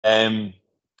Um,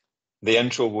 the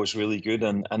intro was really good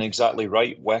and exactly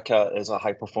right. WEKA is a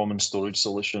high-performance storage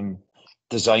solution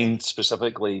designed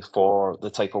specifically for the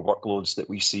type of workloads that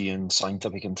we see in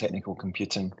scientific and technical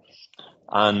computing.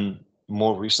 And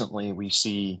more recently, we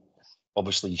see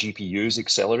obviously GPUs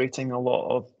accelerating a lot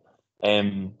of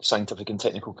scientific and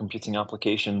technical computing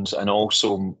applications, and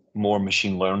also more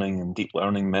machine learning and deep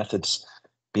learning methods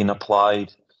being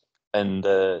applied in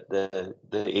the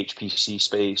HPC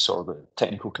space or the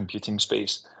technical computing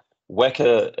space.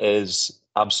 WEKA is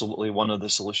absolutely one of the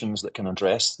solutions that can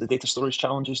address the data storage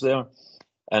challenges there.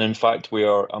 And in fact, we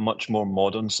are a much more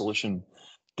modern solution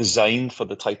designed for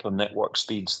the type of network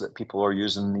speeds that people are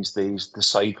using these days,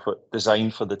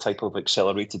 designed for the type of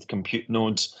accelerated compute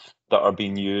nodes that are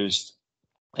being used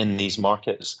in these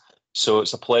markets. So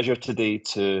it's a pleasure today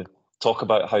to talk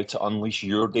about how to unleash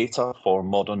your data for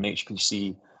modern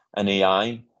HPC and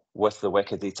AI with the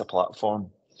WEKA Data Platform.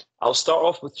 I'll start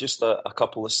off with just a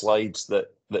couple of slides that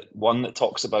one that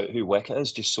talks about who WEKA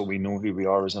is, just so we know who we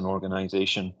are as an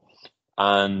organization,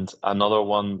 and another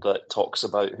one that talks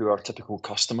about who our typical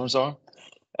customers are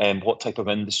and what type of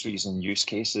industries and use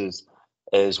cases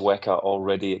is WEKA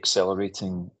already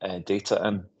accelerating data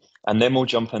in. And then we'll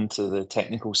jump into the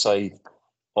technical side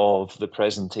of the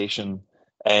presentation.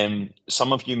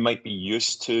 Some of you might be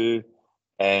used to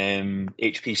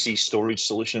HPC storage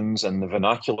solutions and the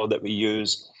vernacular that we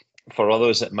use. For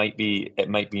others, it might be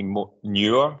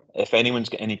newer. If anyone's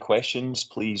got any questions,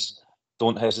 please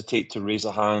don't hesitate to raise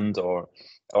a hand or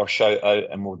shout out,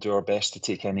 and we'll do our best to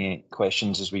take any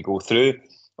questions as we go through.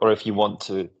 Or if you want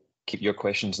to keep your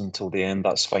questions until the end,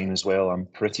 that's fine as well. I'm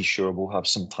pretty sure we'll have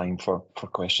some time for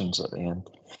questions at the end.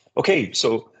 Okay,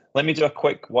 so let me do a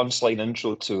quick one-slide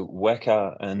intro to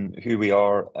WEKA and who we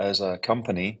are as a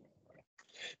company.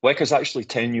 WEKA is actually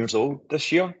 10 years old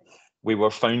this year. We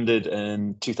were founded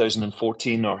in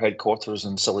 2014, our headquarters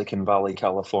in Silicon Valley,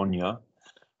 California.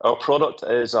 Our product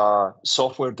is a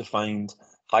software-defined,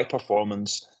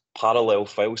 high-performance parallel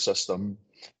file system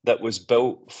that was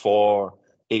built for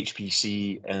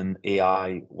HPC and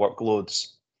AI workloads.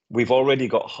 We've already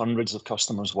got hundreds of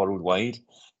customers worldwide,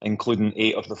 including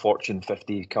 8 of the Fortune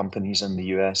 50 companies in the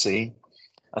USA.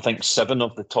 I think 7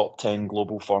 of the top 10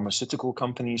 global pharmaceutical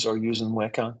companies are using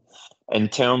WEKA. In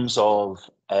terms of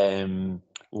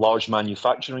large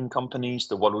manufacturing companies,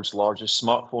 the world's largest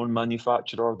smartphone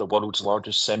manufacturer, the world's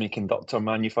largest semiconductor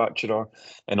manufacturer,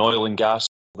 and oil and gas,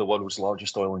 the world's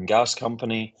largest oil and gas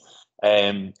company.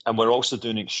 And we're also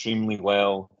doing extremely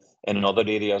well in other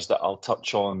areas that I'll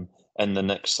touch on in the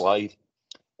next slide.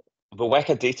 The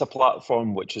WEKA Data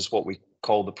Platform, which is what we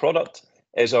call the product,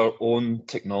 is our own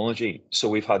technology. So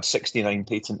we've had 69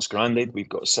 patents granted, we've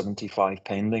got 75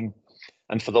 pending.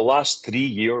 And for the last 3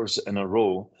 years in a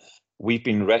row, we've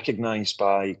been recognized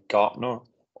by Gartner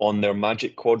on their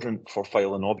Magic Quadrant for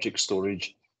file and object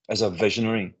storage as a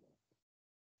visionary.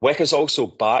 WEKA is also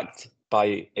backed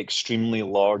by extremely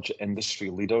large industry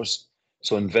leaders.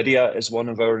 So NVIDIA is one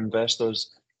of our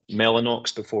investors.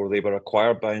 Mellanox, before they were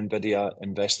acquired by NVIDIA,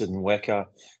 invested in WEKA,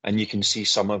 and you can see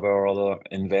some of our other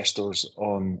investors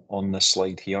on this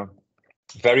slide here.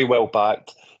 Very well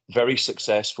backed, very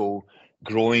successful,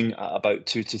 growing at about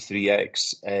 2 to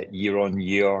 3x year on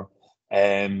year,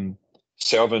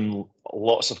 serving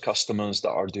lots of customers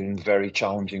that are doing very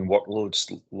challenging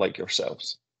workloads like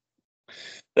yourselves.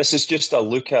 This is just a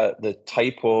look at the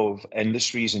type of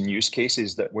industries and use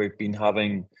cases that we've been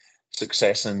having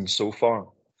success in so far.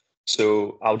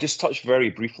 So I'll just touch very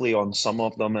briefly on some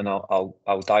of them, and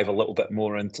I'll dive a little bit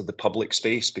more into the public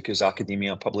space, because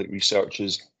academia public research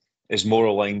is more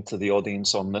aligned to the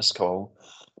audience on this call.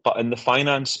 But in the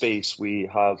finance space, we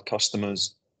have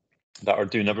customers that are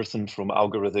doing everything from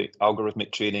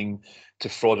algorithmic trading to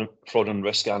fraud and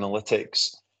risk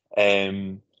analytics.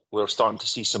 We're starting to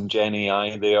see some Gen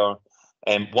AI there.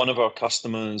 One of our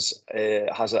customers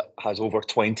has over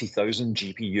 20,000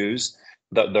 GPUs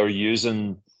that they're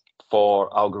using for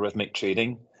algorithmic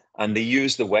trading, and they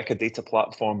use the WEKA Data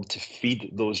Platform to feed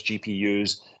those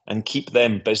GPUs and keep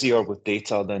them busier with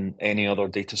data than any other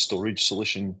data storage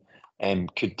solution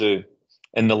could do.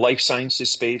 In the life sciences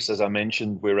space, as I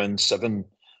mentioned, we're in 7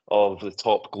 of the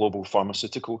top global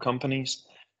pharmaceutical companies.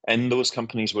 In those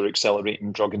companies, we're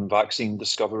accelerating drug and vaccine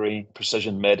discovery,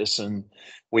 precision medicine.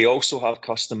 We also have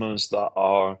customers that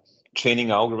are training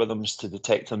algorithms to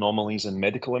detect anomalies in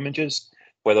medical images,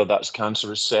 whether that's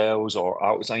cancerous cells or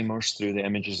Alzheimer's through the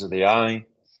images of the eye.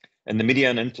 In the media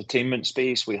and entertainment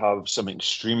space, we have some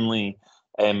extremely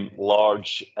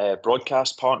large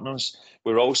broadcast partners.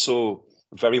 We're also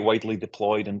very widely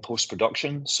deployed in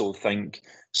post-production, so think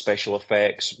special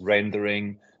effects,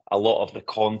 rendering, a lot of the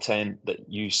content that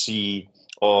you see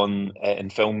on in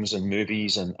films and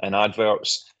movies and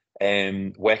adverts.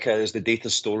 WEKA is the data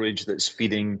storage that's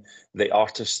feeding the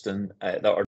artists and that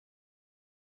are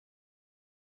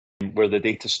where the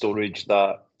data storage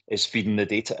that is feeding the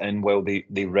data in while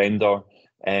they render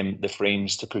the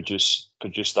frames to produce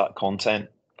that content.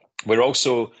 We're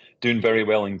also doing very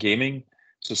well in gaming.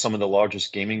 So some of the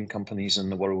largest gaming companies in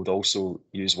the world also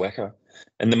use WEKA.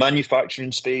 In the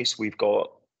manufacturing space, we've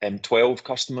got 12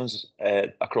 customers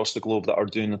across the globe that are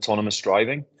doing autonomous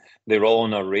driving. They're all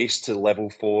on a race to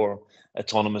level 4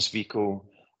 autonomous vehicle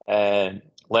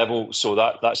level. So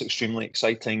that's extremely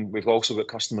exciting. We've also got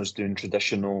customers doing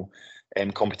traditional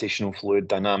computational fluid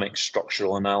dynamics,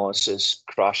 structural analysis,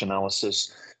 crash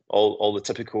analysis, all the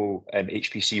typical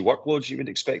HPC workloads you would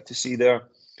expect to see there.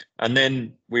 And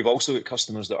then we've also got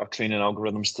customers that are training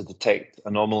algorithms to detect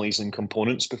anomalies in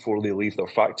components before they leave their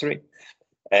factory.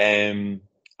 And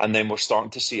then we're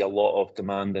starting to see a lot of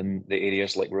demand in the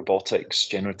areas like robotics,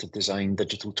 generative design,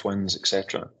 digital twins,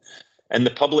 etc. In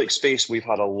the public space, we've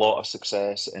had a lot of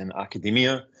success in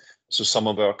academia. So some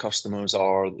of our customers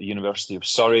are the University of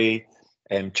Surrey,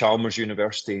 Chalmers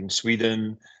University in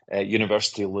Sweden,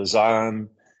 University of Lausanne.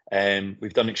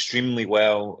 We've done extremely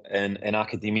well in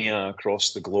academia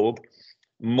across the globe.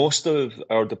 Most of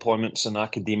our deployments in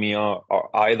academia are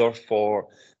either for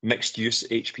mixed use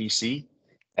HPC,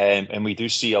 and we do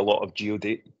see a lot of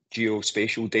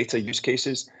geospatial data use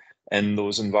cases in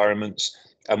those environments.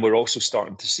 And we're also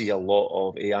starting to see a lot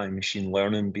of AI and machine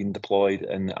learning being deployed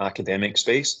in the academic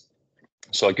space.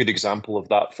 So a good example of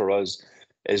that for us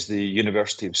is the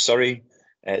University of Surrey,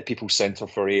 People's Centre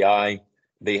for AI.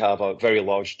 They have a very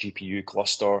large GPU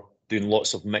cluster doing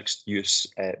lots of mixed use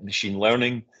machine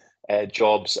learning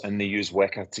jobs, and they use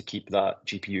WEKA to keep that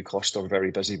GPU cluster very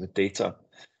busy with data.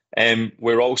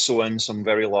 We're also in some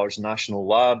very large national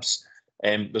labs.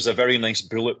 There's a very nice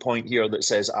bullet point here that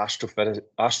says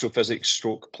astrophysics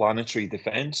stroke planetary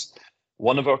defense.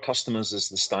 One of our customers is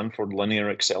the Stanford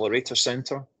Linear Accelerator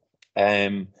Center.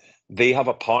 They have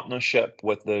a partnership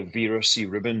with the Vera C.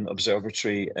 Rubin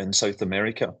Observatory in South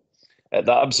America. At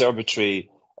that observatory,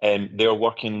 they're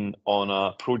working on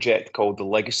a project called the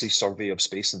Legacy Survey of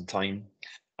Space and Time.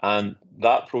 And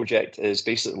that project is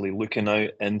basically looking out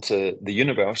into the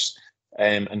universe,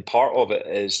 and part of it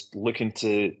is looking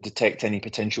to detect any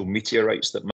potential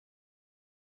meteorites that might.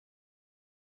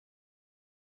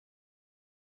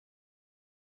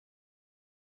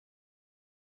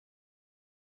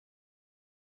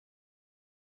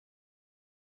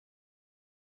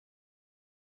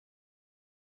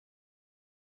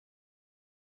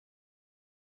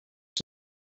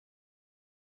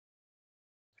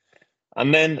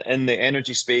 And then in the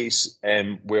energy space,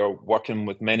 we're working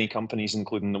with many companies,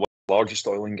 including the largest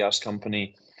oil and gas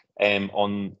company,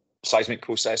 on seismic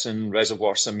processing,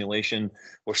 reservoir simulation.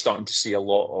 We're starting to see a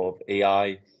lot of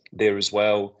AI there as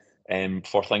well,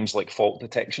 for things like fault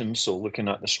detection. So looking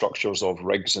at the structures of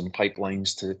rigs and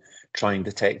pipelines to try and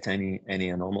detect any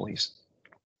anomalies.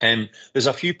 There's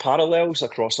a few parallels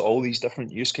across all these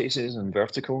different use cases and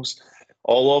verticals.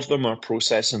 All of them are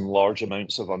processing large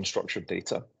amounts of unstructured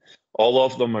data. All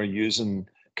of them are using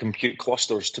compute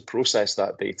clusters to process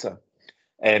that data.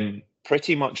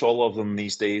 Pretty much all of them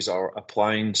these days are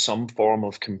applying some form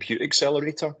of compute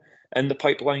accelerator in the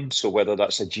pipeline. So whether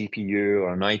that's a GPU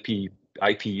or an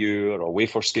IPU or a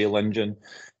wafer scale engine.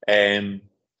 And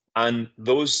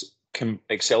those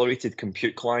accelerated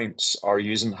compute clients are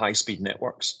using high-speed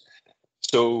networks.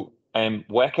 So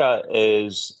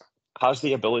WEKA has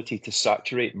the ability to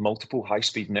saturate multiple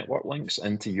high-speed network links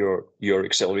into your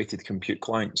accelerated compute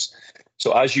clients.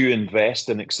 So as you invest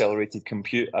in accelerated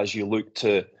compute, as you look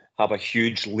to have a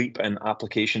huge leap in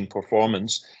application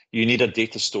performance, you need a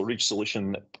data storage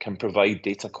solution that can provide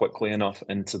data quickly enough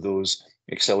into those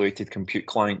accelerated compute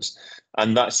clients.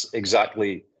 And that's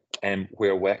exactly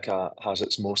where WEKA has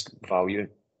its most value.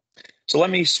 So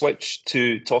let me switch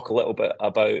to talk a little bit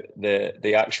about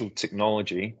the actual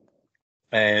technology.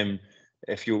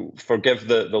 If you forgive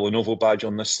the Lenovo badge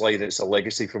on this slide, it's a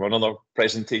legacy from another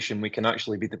presentation. We can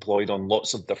actually be deployed on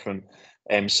lots of different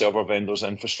server vendors'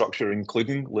 infrastructure,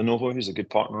 including Lenovo, who's a good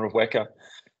partner of WEKA.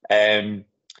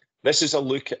 This is a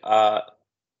look at how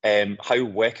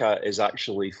WEKA is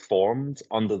actually formed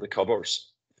under the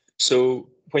covers. So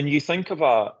when you think of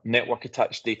a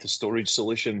network-attached data storage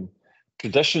solution,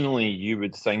 traditionally you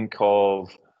would think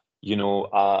of,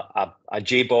 a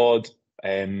JBOD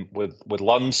with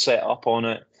LUNs set up on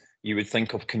it. You would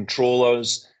think of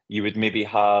controllers. You would maybe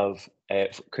have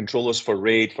controllers for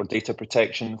RAID, for data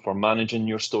protection, for managing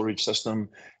your storage system.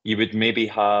 You would maybe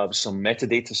have some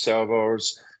metadata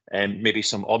servers, maybe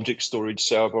some object storage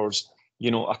servers,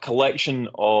 a collection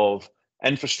of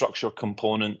infrastructure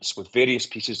components with various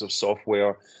pieces of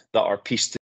software that are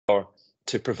pieced together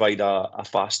to provide a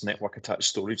fast network attached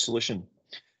storage solution.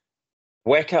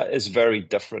 WEKA is very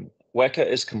different. WEKA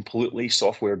is completely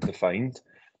software defined,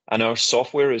 and our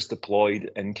software is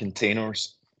deployed in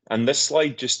containers. And this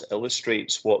slide just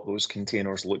illustrates what those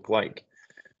containers look like.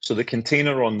 So the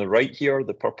container on the right here,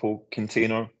 the purple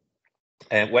container,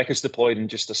 WEKA is deployed in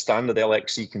just a standard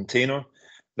LXC container.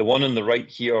 The one on the right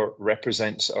here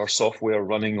represents our software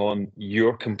running on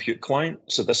your compute client.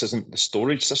 So this isn't the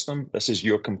storage system, this is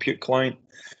your compute client.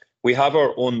 We have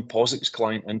our own POSIX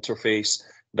client interface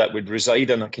that would reside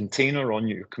in a container on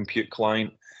your compute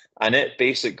client, and it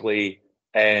basically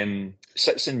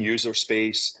sits in user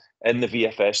space in the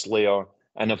VFS layer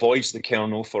and avoids the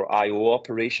kernel for I/O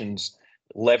operations,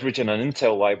 leveraging an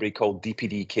Intel library called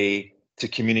DPDK to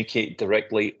communicate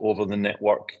directly over the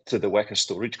network to the WEKA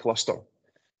storage cluster.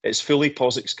 It's fully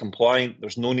POSIX compliant.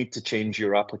 There's no need to change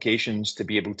your applications to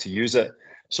be able to use it.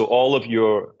 So all of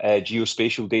your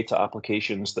geospatial data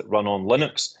applications that run on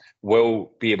Linux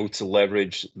will be able to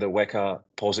leverage the WEKA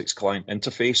POSIX client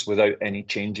interface without any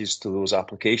changes to those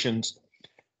applications.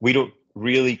 We don't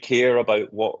really care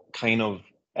about what kind of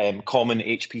common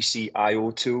HPC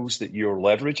IO tools that you're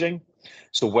leveraging.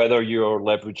 So whether you're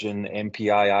leveraging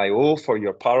MPI-IO for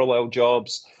your parallel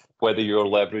jobs, whether you're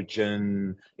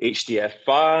leveraging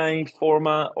HDF5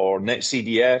 format or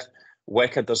NetCDF,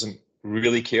 WEKA doesn't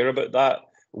really care about that.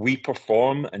 We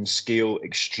perform and scale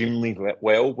extremely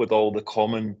well with all the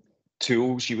common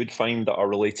tools you would find that are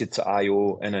related to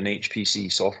IO in an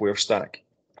HPC software stack.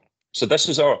 So this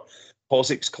is our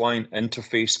POSIX client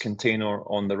interface container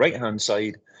on the right-hand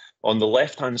side. On the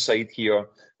left-hand side here,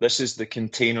 this is the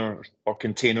container or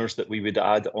containers that we would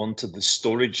add onto the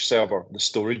storage server, the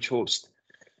storage host.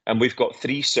 And we've got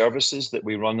 3 services that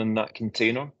we run in that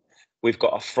container. We've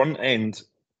got a front-end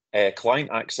client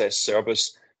access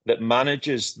service that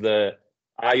manages the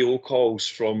I/O calls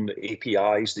from the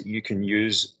APIs that you can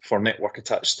use for network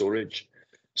attached storage.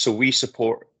 So we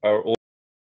support our own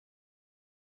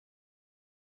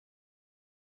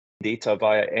data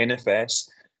via NFS,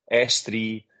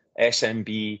 S3,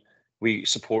 SMB. We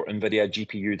support NVIDIA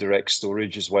GPU Direct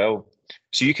Storage as well.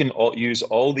 So you can use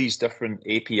all these different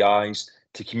APIs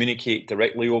to communicate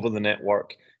directly over the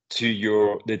network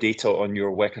to the data on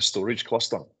your WEKA storage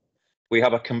cluster. We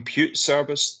have a compute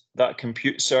service. That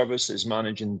compute service is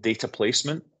managing data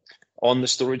placement on the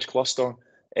storage cluster.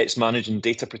 It's managing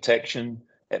data protection.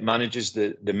 It manages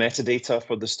the metadata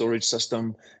for the storage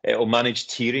system. It'll manage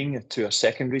tiering to a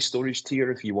secondary storage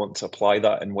tier if you want to apply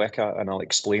that in WEKA, and I'll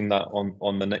explain that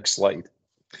on the next slide.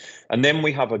 And then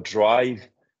we have a drive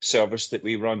service that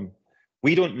we run.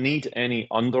 We don't need any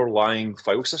underlying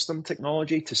file system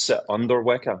technology to sit under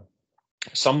WEKA.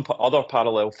 Some other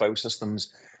parallel file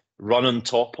systems run on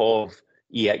top of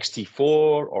ext4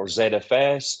 or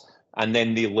ZFS, and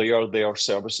then they layer their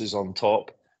services on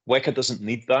top. WEKA doesn't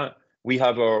need that. We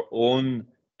have our own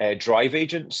drive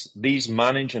agents. These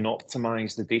manage and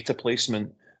optimize the data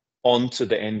placement onto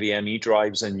the NVMe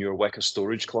drives in your WEKA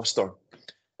storage cluster.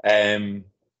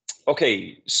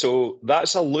 Okay, so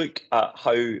that's a look at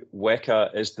how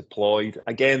WEKA is deployed.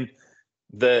 Again,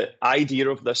 the idea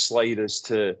of this slide is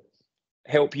to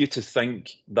help you to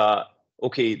think that,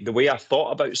 okay, the way I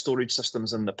thought about storage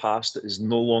systems in the past is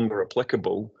no longer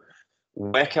applicable.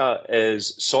 WEKA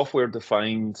is software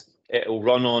defined. It'll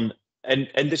run on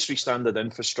industry standard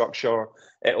infrastructure.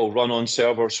 It'll run on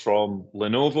servers from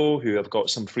Lenovo, who have got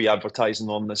some free advertising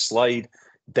on this slide,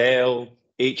 Dell,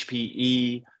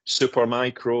 HPE,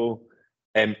 Supermicro,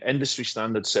 industry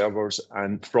standard servers,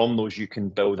 and from those you can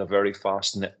build a very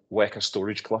fast WEKA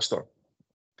storage cluster.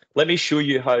 Let me show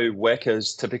you how WEKA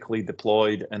is typically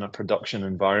deployed in a production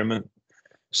environment.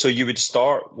 So you would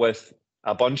start with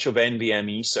a bunch of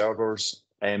NVMe servers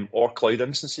or cloud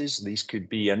instances. These could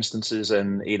be instances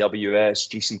in AWS,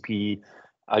 GCP,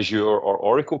 Azure, or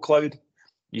Oracle Cloud.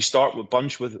 You start with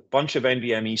a bunch of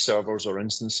NVMe servers or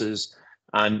instances,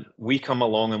 and we come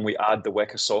along and we add the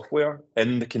WEKA software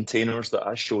in the containers that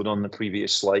I showed on the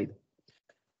previous slide.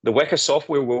 The WEKA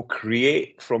software will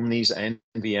create from these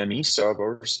NVMe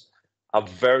servers a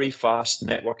very fast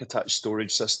network attached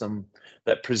storage system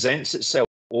that presents itself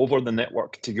over the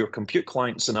network to your compute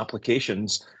clients and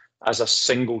applications as a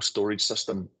single storage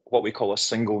system, what we call a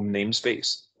single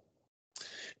namespace.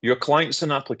 Your clients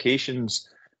and applications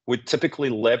would typically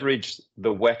leverage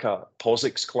the WEKA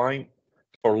POSIX client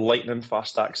for lightning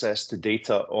fast access to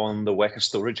data on the WEKA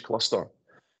storage cluster.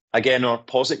 Again, our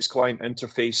POSIX client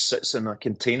interface sits in a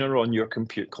container on your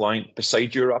compute client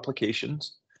beside your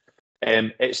applications.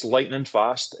 It's lightning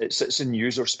fast. It sits in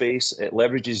user space. It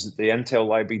leverages the Intel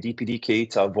library DPDK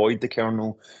to avoid the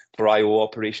kernel for I/O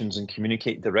operations and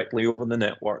communicate directly over the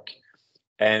network.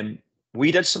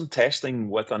 We did some testing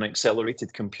with an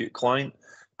accelerated compute client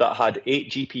that had 8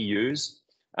 GPUs,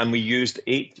 and we used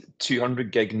 8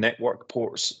 200 gig network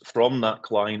ports from that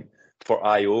client for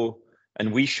I/O,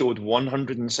 and we showed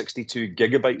 162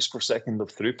 gigabytes per second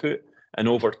of throughput and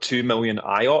over 2 million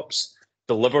IOPS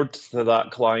delivered to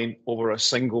that client over a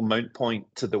single mount point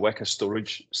to the WEKA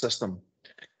storage system.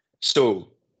 So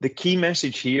the key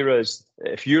message here is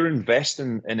if you're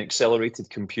investing in accelerated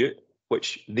compute,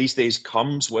 which these days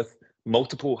comes with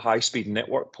multiple high-speed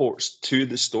network ports to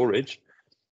the storage,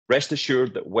 rest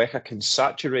assured that WEKA can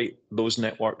saturate those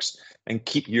networks and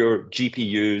keep your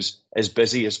GPUs as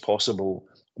busy as possible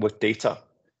with data.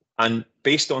 And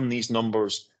based on these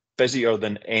numbers, busier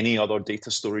than any other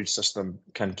data storage system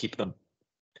can keep them.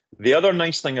 The other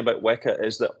nice thing about WEKA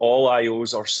is that all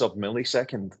IOs are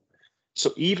sub-millisecond.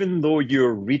 So even though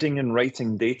you're reading and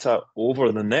writing data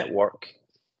over the network,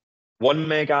 1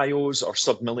 meg IOs are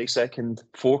sub-millisecond,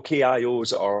 4K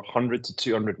IOs are 100 to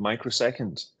 200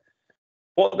 microseconds.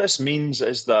 What this means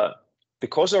is that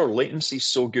because our latency is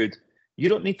so good, you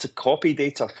don't need to copy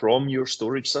data from your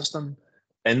storage system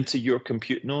into your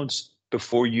compute nodes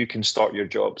before you can start your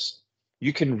jobs.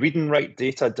 You can read and write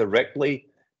data directly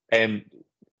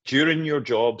during your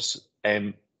jobs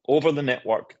over the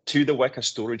network to the WEKA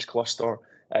storage cluster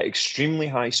at extremely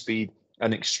high speed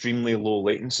and extremely low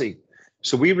latency.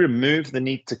 So we remove the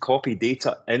need to copy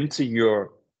data into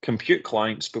your compute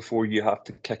clients before you have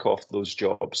to kick off those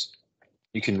jobs.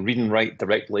 You can read and write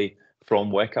directly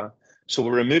from WEKA. So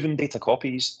we're removing data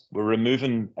copies, we're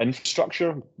removing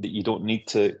infrastructure that you don't need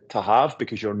to have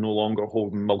because you're no longer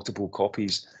holding multiple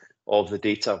copies of the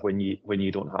data when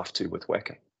you don't have to with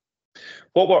WEKA.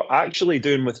 What we're actually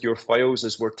doing with your files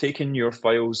is we're taking your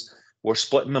files, we're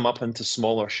splitting them up into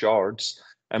smaller shards,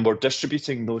 and we're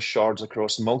distributing those shards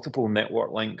across multiple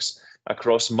network links,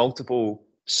 across multiple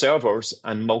servers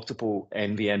and multiple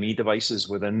NVMe devices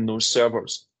within those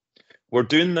servers. We're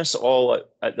doing this all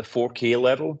at the 4K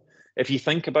level. If you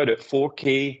think about it,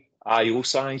 4K I/O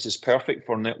size is perfect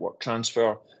for network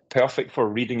transfer, perfect for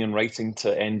reading and writing to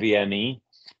NVMe.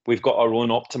 We've got our own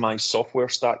optimized software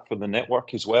stack for the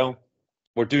network as well.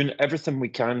 We're doing everything we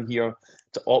can here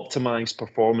to optimize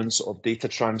performance of data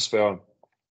transfer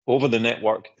over the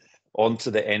network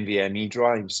onto the NVMe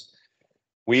drives.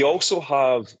 We also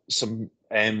have some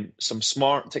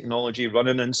smart technology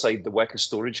running inside the WEKA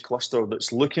storage cluster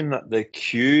that's looking at the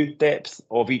queue depth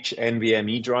of each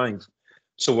NVMe drive.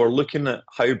 So we're looking at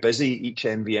how busy each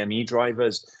NVMe drive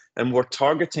is, and we're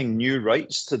targeting new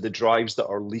writes to the drives that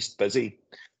are least busy.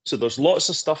 So there's lots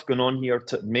of stuff going on here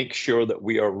to make sure that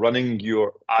we are running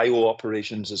your I/O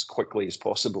operations as quickly as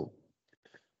possible.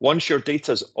 Once your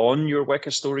data is on your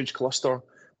WEKA storage cluster,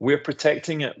 we're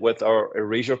protecting it with our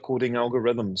erasure coding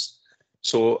algorithms.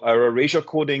 So our erasure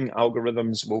coding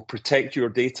algorithms will protect your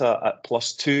data at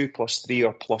 +2, +3,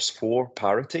 or +4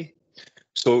 parity.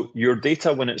 So your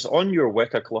data, when it's on your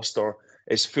WEKA cluster,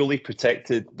 is fully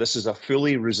protected. This is a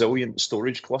fully resilient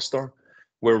storage cluster.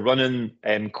 We're running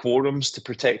quorums to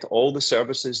protect all the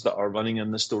services that are running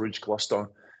in the storage cluster,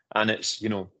 and it's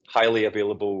highly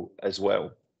available as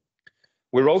well.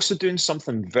 We're also doing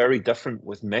something very different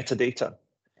with metadata.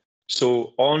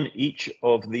 So on each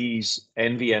of these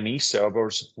NVMe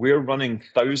servers, we're running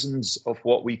thousands of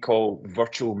what we call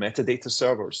virtual metadata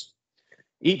servers.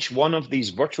 Each one of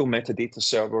these virtual metadata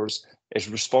servers is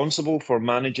responsible for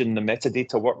managing the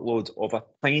metadata workload of a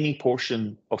tiny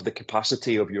portion of the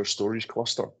capacity of your storage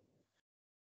cluster.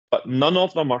 But none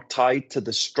of them are tied to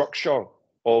the structure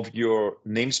of your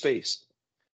namespace.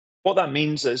 What that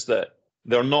means is that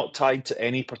they're not tied to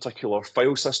any particular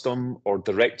file system or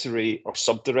directory or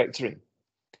subdirectory.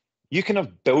 You can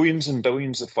have billions and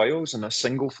billions of files in a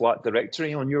single flat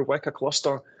directory on your WEKA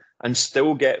cluster and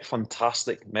still get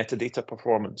fantastic metadata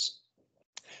performance.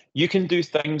 You can do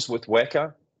things with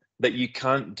WEKA that you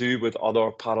can't do with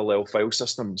other parallel file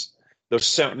systems. There's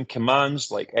certain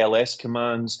commands like ls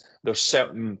commands, there's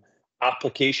certain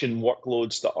application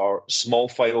workloads that are small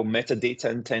file metadata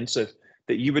intensive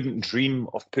that you wouldn't dream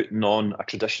of putting on a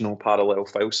traditional parallel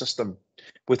file system.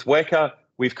 With WEKA,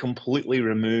 we've completely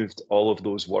removed all of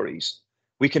those worries.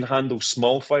 We can handle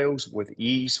small files with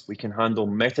ease. We can handle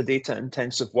metadata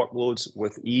intensive workloads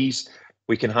with ease.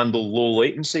 We can handle low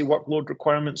latency workload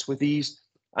requirements with ease.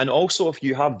 And also, if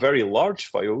you have very large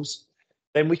files,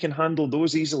 then we can handle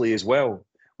those easily as well.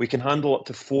 We can handle up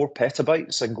to 4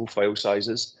 petabyte single file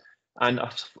sizes. And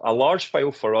a large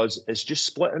file for us is just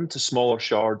split into smaller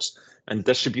shards and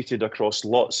distributed across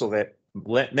lots of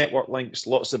network links,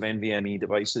 lots of NVMe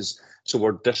devices. So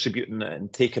we're distributing it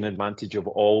and taking advantage of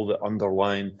all the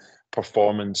underlying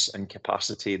performance and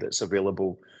capacity that's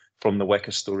available from the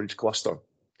WEKA storage cluster.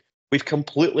 We've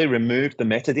completely removed the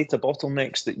metadata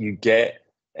bottlenecks that you get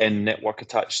in network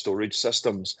attached storage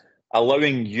systems,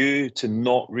 allowing you to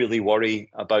not really worry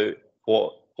about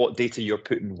what data you're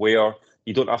putting where.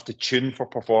 You don't have to tune for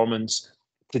performance.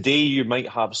 Today, you might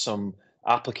have some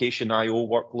application I/O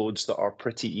workloads that are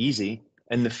pretty easy.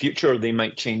 In the future, they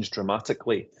might change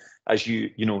dramatically as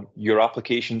your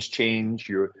applications change.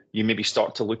 You maybe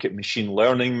start to look at machine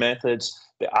learning methods.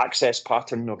 The access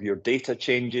pattern of your data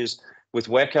changes. With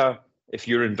WEKA, if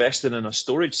you're investing in a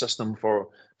storage system for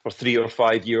 3 or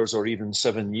 5 years or even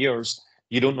 7 years,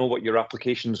 you don't know what your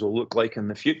applications will look like in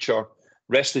the future.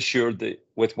 Rest assured that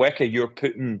with WEKA, you're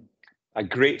putting a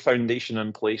great foundation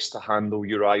in place to handle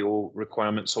your I/O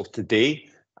requirements of today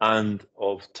and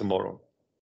of tomorrow.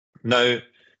 Now,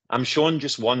 I'm showing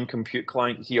just one compute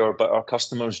client here, but our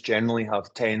customers generally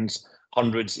have tens,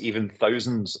 hundreds, even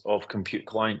thousands of compute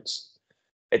clients.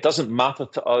 It doesn't matter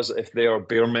to us if they are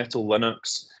bare metal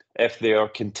Linux, if they are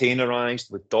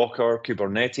containerized with Docker,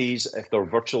 Kubernetes, if they're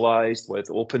virtualized with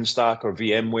OpenStack or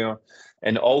VMware.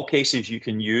 In all cases, you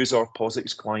can use our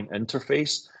POSIX client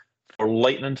interface for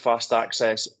lightning fast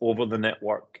access over the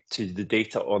network to the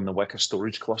data on the WEKA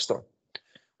storage cluster.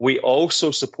 We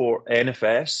also support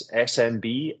NFS,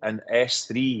 SMB, and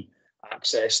S3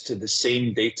 access to the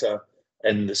same data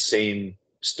in the same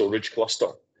storage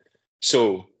cluster.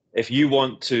 So if you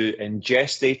want to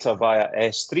ingest data via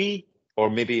S3, or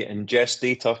maybe ingest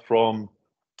data from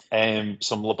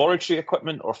some laboratory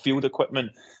equipment or field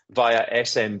equipment via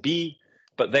SMB,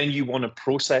 but then you want to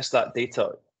process that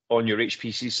data on your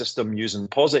HPC system using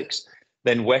POSIX,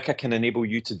 then WEKA can enable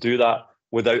you to do that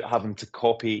without having to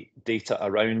copy data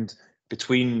around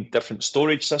between different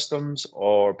storage systems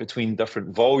or between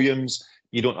different volumes.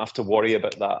 You don't have to worry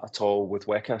about that at all with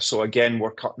WEKA. So again,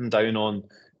 we're cutting down on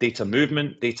data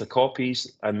movement, data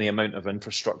copies, and the amount of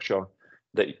infrastructure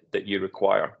that you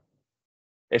require.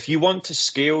 If you want to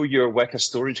scale your WEKA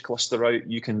storage cluster out,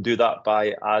 you can do that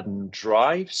by adding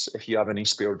drives if you have any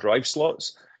spare drive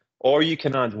slots, or you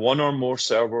can add one or more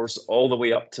servers all the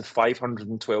way up to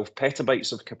 512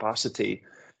 petabytes of capacity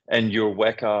in your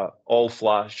WEKA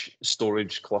all-flash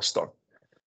storage cluster.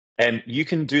 You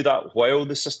can do that while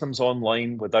the system's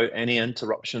online without any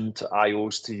interruption to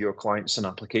IOs to your clients and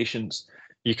applications.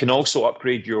 You can also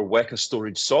upgrade your WEKA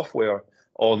storage software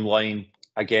online,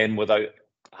 again, without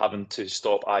having to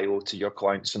stop IO to your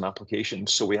clients and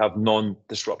applications. So we have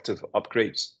non-disruptive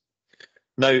upgrades.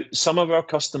 Now, some of our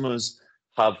customers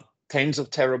have tens of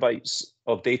terabytes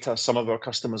of data. Some of our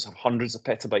customers have hundreds of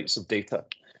petabytes of data.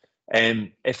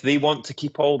 If they want to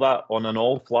keep all that on an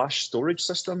all-flash storage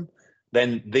system,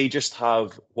 then they just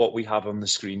have what we have on the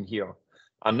screen here.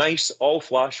 A nice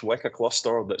all-flash WEKA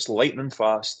cluster that's lightning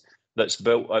fast, that's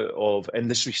built out of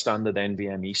industry standard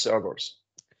NVMe servers.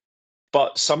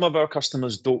 But some of our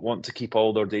customers don't want to keep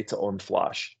all their data on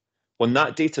flash. When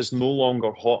that data is no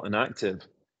longer hot and active,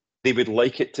 they would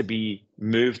like it to be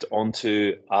moved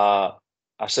onto a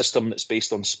system that's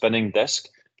based on spinning disk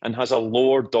and has a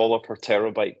lower dollar per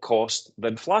terabyte cost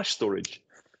than flash storage.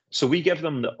 So we give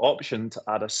them the option to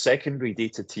add a secondary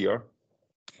data tier,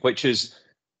 which is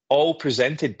all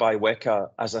presented by WEKA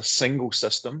as a single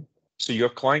system. So your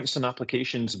clients and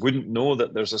applications wouldn't know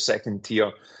that there's a second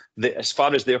tier. As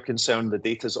far as they're concerned, the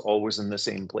data is always in the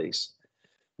same place.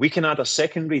 We can add a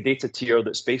secondary data tier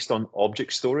that's based on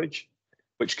object storage,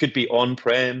 which could be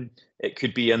on-prem, it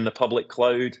could be in the public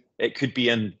cloud, it could be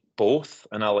in both,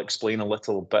 and I'll explain a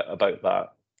little bit about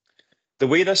that. The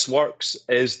way this works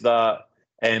is that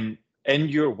in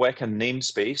your WEKA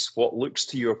namespace, what looks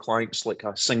to your clients like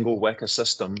a single WEKA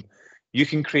system, you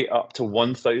can create up to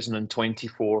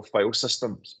 1,024 file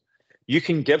systems. You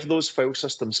can give those file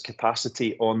systems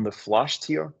capacity on the flash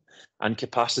tier and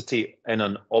capacity in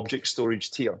an object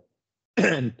storage tier.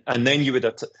 And then you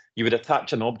would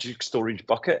attach an object storage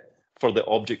bucket for the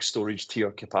object storage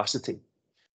tier capacity.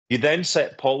 You then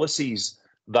set policies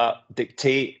that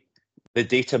dictate the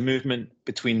data movement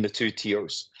between the two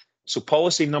tiers. So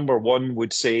policy number 1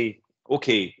 would say,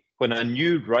 okay, when a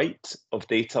new write of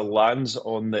data lands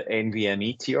on the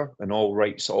NVMe tier, and all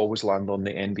writes always land on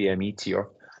the NVMe tier,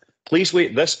 please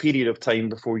wait this period of time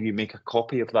before you make a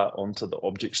copy of that onto the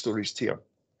object storage tier.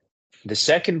 The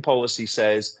second policy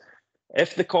says,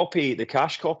 if the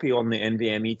cache copy on the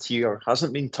NVMe tier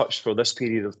hasn't been touched for this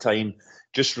period of time,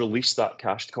 just release that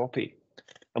cached copy.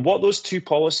 And what those two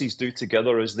policies do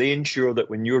together is they ensure that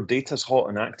when your data's hot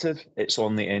and active, it's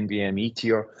on the NVMe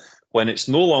tier. When it's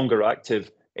no longer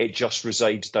active, it just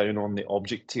resides down on the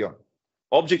object tier.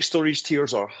 Object storage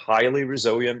tiers are highly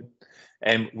resilient.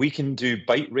 We can do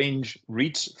byte range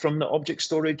reads from the object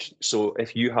storage. So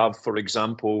if you have, for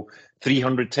example,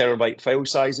 300 terabyte file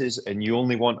sizes and you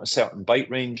only want a certain byte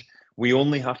range, we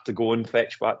only have to go and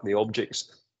fetch back the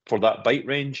objects for that byte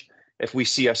range. If we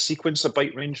see a sequence of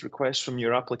byte range requests from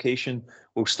your application,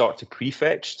 we'll start to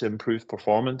prefetch to improve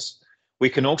performance. We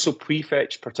can also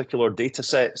prefetch particular data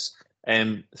sets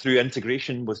through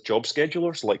integration with job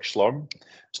schedulers like Slurm.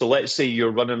 So let's say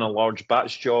you're running a large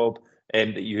batch job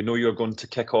that you know you're going to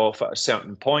kick off at a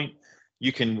certain point.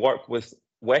 You can work with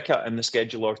WEKA and the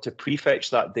scheduler to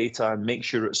prefetch that data and make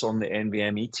sure it's on the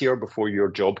NVMe tier before your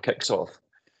job kicks off.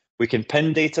 We can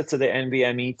pin data to the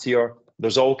NVMe tier.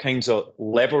 There's all kinds of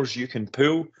levers you can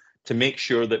pull to make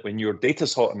sure that when your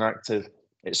data's hot and active,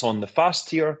 it's on the fast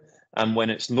tier, and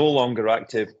when it's no longer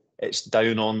active, it's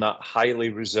down on that highly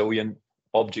resilient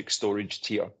object storage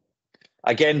tier.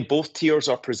 Again, both tiers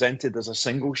are presented as a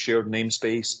single shared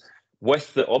namespace.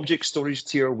 With the object storage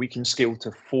tier, we can scale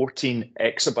to 14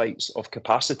 exabytes of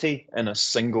capacity in a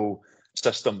single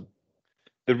system.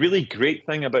 The really great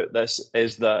thing about this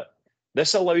is that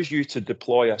this allows you to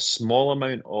deploy a small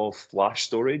amount of flash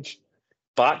storage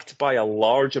backed by a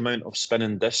large amount of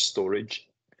spinning disk storage,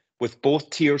 with both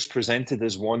tiers presented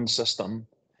as one system.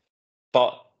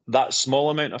 But that small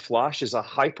amount of flash is a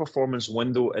high performance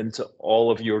window into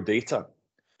all of your data.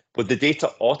 With the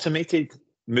data automated,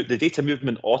 the data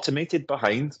movement automated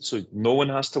behind, so no one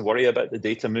has to worry about the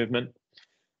data movement,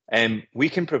 we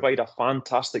can provide a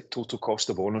fantastic total cost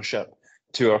of ownership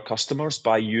to our customers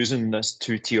by using this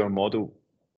two-tier model.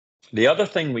 The other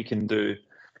thing we can do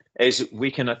is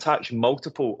we can attach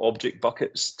multiple object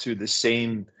buckets to the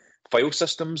same file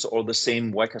systems or the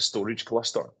same WEKA storage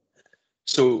cluster.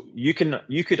 So you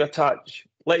could attach,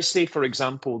 let's say, for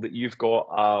example, that you've got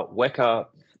a WEKA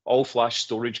all-flash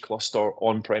storage cluster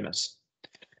on-premise,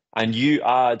 and you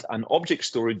add an object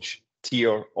storage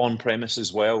tier on-premise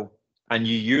as well, and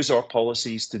you use our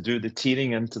policies to do the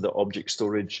tiering into the object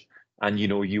storage, and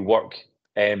you work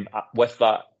with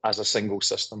that as a single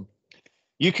system.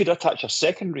 You could attach a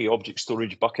secondary object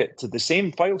storage bucket to the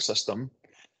same file system,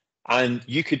 and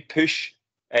you could push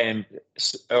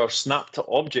our snap to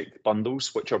object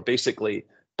bundles, which are basically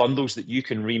bundles that you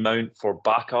can remount for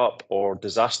backup or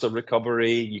disaster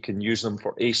recovery. You can use them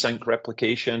for async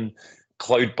replication,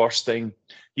 cloud bursting.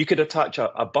 You could attach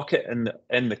a bucket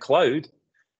in the cloud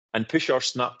and push our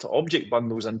snap to object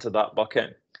bundles into that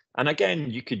bucket. And again,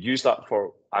 you could use that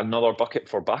for another bucket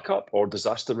for backup or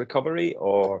disaster recovery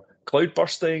or cloud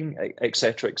bursting, et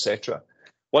cetera, et cetera.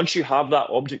 Once you have that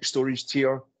object storage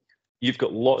tier, you've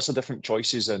got lots of different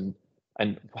choices and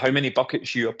how many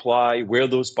buckets you apply, where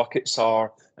those buckets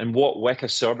are, and what WEKA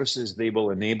services they will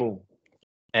enable.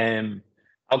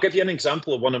 I'll give you an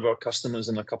example of one of our customers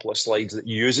in a couple of slides that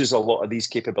uses a lot of these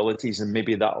capabilities, and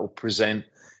maybe that will present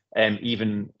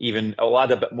even it'll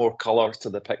add a bit more color to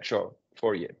the picture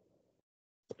for you.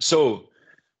 So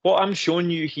what I'm showing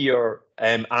you here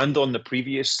and on the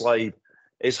previous slide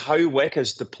is how WEKA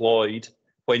is deployed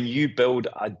when you build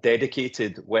a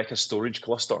dedicated WEKA storage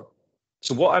cluster.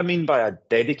 So what I mean by a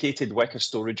dedicated WEKA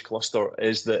storage cluster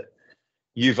is that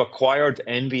you've acquired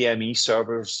NVMe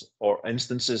servers or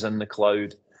instances in the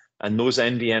cloud, and those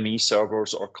NVMe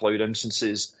servers or cloud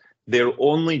instances, their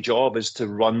only job is to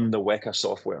run the WEKA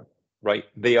software, right?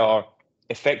 They are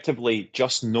effectively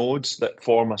just nodes that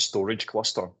form a storage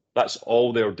cluster. That's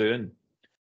all they're doing.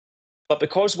 But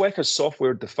because WEKA is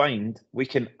software defined, we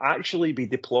can actually be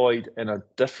deployed in a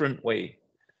different way.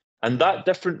 And that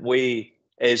different way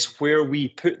is where we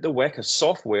put the WEKA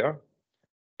software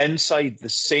inside the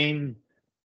same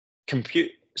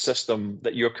compute system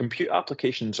that your compute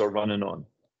applications are running on.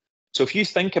 So if you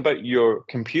think about your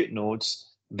compute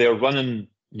nodes, they're running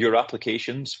your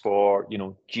applications for,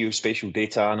 geospatial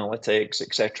data analytics,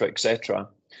 et cetera, et cetera.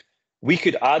 We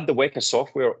could add the WEKA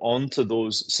software onto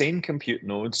those same compute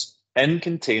nodes in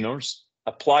containers,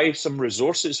 apply some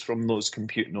resources from those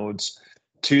compute nodes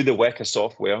to the WEKA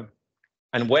software,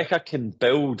 and WEKA can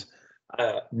build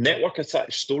a network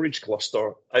attached storage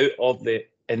cluster out of the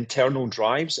internal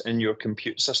drives in your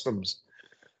compute systems.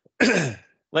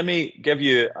 Let me give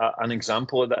you an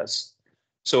example of this.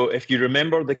 So if you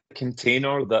remember, the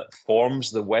container that forms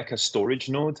the WEKA storage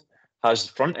node has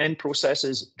front-end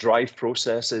processes, drive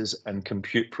processes, and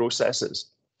compute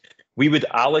processes. We would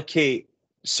allocate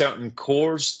certain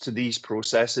cores to these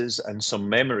processes and some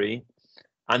memory,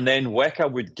 and then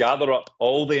WEKA would gather up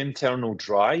all the internal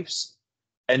drives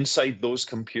inside those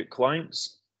compute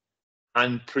clients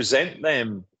and present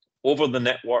them over the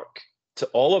network to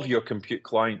all of your compute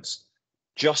clients,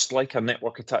 just like a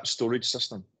network attached storage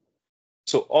system.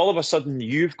 So all of a sudden,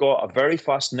 you've got a very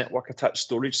fast network attached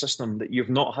storage system that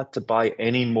you've not had to buy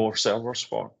any more servers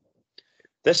for.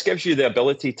 This gives you the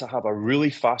ability to have a really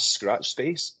fast scratch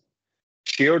space,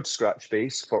 shared scratch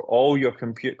space for all your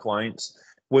compute clients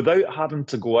without having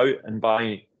to go out and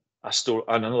buy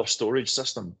another storage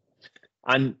system.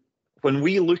 And when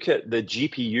we look at the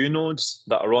GPU nodes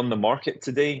that are on the market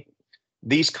today,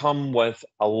 these come with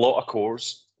a lot of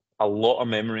cores, a lot of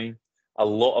memory, a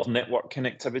lot of network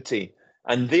connectivity,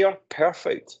 and they are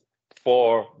perfect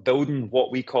for building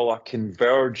what we call a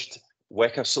converged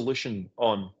WEKA solution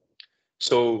on.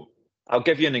 So I'll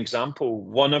give you an example.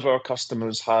 One of our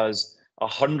customers has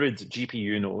 100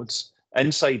 GPU nodes.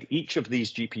 Inside each of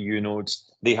these GPU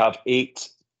nodes, they have 8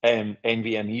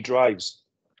 NVMe drives.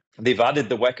 They've added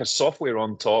the WEKA software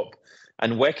on top,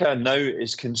 and WEKA now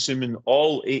is consuming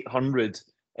all 800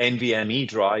 NVMe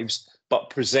drives, but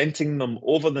presenting them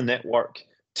over the network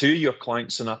to your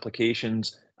clients and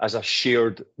applications as a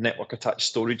shared network attached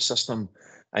storage system.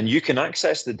 And you can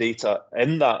access the data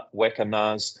in that WEKA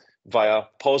NAS via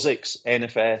POSIX,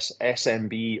 NFS,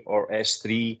 SMB, or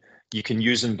S3. You can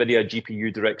use NVIDIA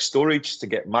GPU Direct Storage to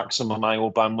get maximum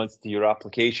I/O bandwidth to your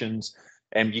applications.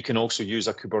 And you can also use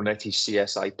a Kubernetes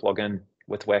CSI plugin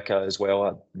with WEKA as well.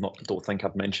 I don't think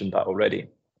I've mentioned that already.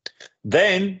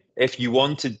 Then, if you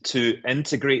wanted to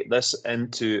integrate this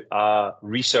into a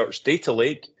research data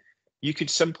lake, you could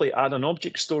simply add an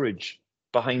object storage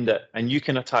behind it, and you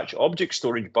can attach object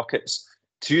storage buckets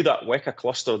to that WEKA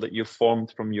cluster that you've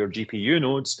formed from your GPU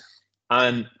nodes.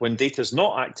 And when data is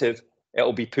not active,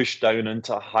 it'll be pushed down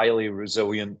into a highly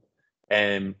resilient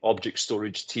object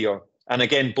storage tier. And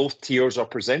again, both tiers are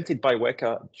presented by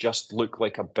WEKA, just look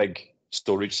like a big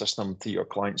storage system to your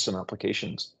clients and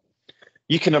applications.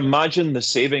 You can imagine the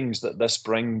savings that this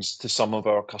brings to some of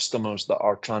our customers that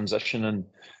are transitioning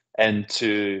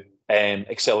into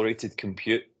accelerated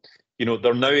compute. You know,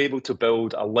 they're now able to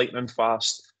build a lightning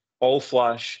fast,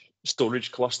 all-flash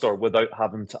storage cluster without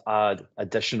having to add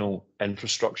additional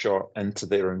infrastructure into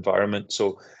their environment.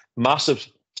 So massive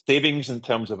savings in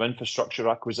terms of infrastructure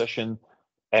acquisition,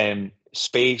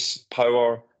 space,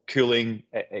 power, cooling,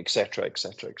 etc.,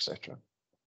 etc., etc.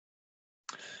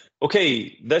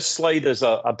 Okay, this slide is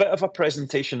a bit of a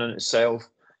presentation in itself,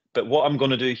 but what I'm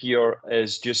going to do here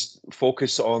is just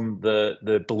focus on the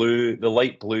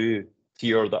light blue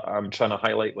tier that I'm trying to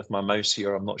highlight with my mouse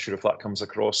here. I'm not sure if that comes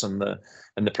across in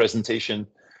the presentation.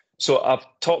 So I've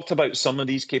talked about some of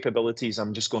these capabilities.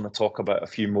 I'm just going to talk about a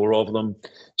few more of them.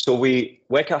 So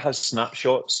WEKA has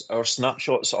snapshots. Our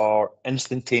snapshots are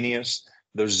instantaneous.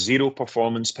 There's zero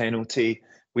performance penalty.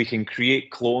 We can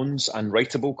create clones and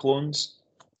writable clones.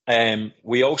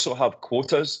 We also have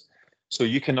quotas. So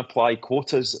you can apply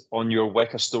quotas on your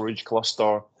WEKA storage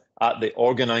cluster at the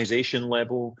organization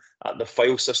level, at the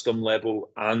file system level,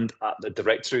 and at the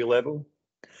directory level.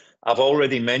 I've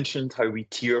already mentioned how we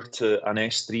tier to an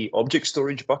S3 object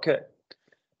storage bucket.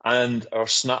 And our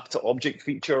snap to object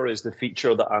feature is the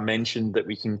feature that I mentioned that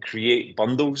we can create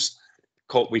bundles.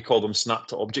 We call them snap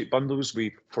to object bundles.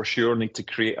 We for sure need to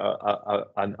create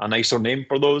a nicer name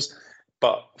for those.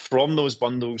 But from those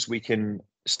bundles, we can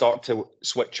start to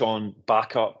switch on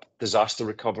backup, disaster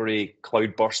recovery,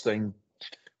 cloud bursting.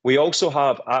 We also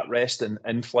have at-rest and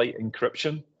in-flight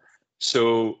encryption.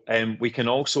 So we can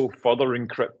also further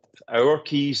encrypt our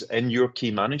keys in your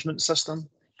key management system.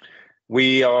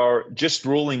 We are just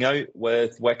rolling out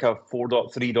with WEKA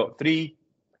 4.3.3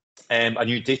 a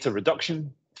new data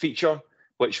reduction feature,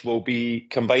 which will be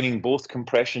combining both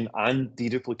compression and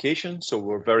deduplication. So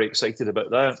we're very excited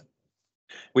about that.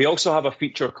 We also have a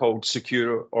feature called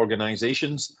Secure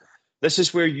Organizations. This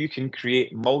is where you can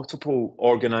create multiple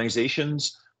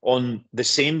organizations on the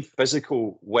same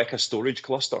physical WEKA storage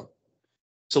cluster.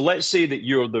 So let's say that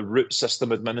you're the root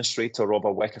system administrator of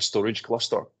a WEKA storage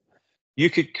cluster. You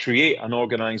could create an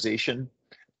organization,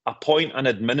 appoint an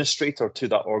administrator to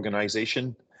that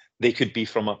organization. They could be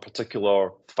from a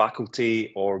particular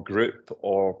faculty or group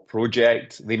or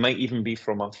project. They might even be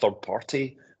from a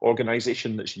third-party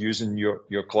organization that's using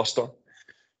your cluster.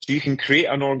 So you can create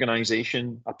an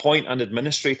organization, appoint an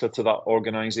administrator to that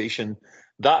organization.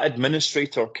 That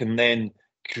administrator can then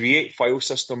create file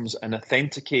systems and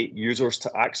authenticate users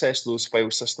to access those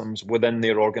file systems within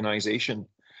their organization.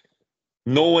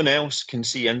 No one else can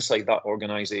see inside that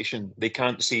organization. They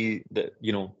can't see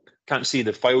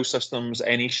the file systems,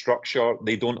 any structure.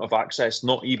 They don't have access,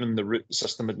 not even the root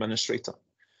system administrator.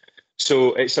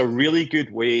 So it's a really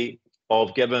good way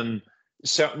of giving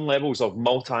certain levels of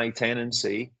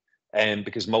multi-tenancy,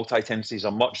 because multi-tenancy is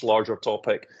a much larger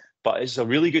topic, but it's a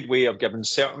really good way of giving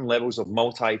certain levels of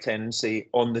multi-tenancy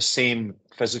on the same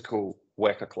physical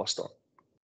WEKA cluster.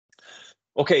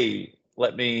 Okay,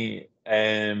 let me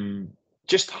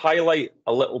just highlight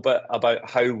a little bit about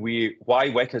why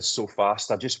WEKA is so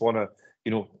fast. I just want to,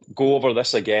 go over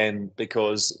this again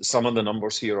because some of the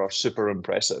numbers here are super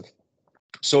impressive.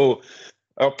 So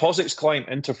our POSIX client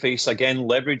interface again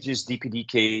leverages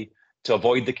DPDK to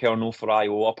avoid the kernel for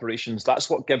I/O operations. That's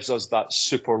what gives us that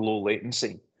super low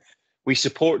latency. We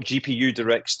support GPU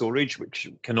direct storage, which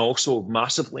can also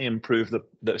massively improve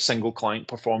the single client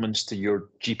performance to your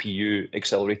GPU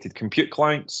accelerated compute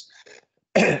clients.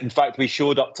 In fact, we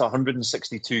showed up to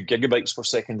 162 gigabytes per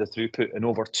second of throughput and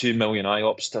over 2 million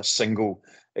IOPS to a single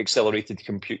accelerated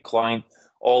compute client,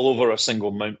 all over a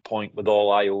single mount point with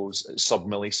all IOs at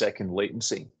sub-millisecond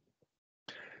latency.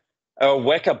 Our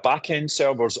WEKA backend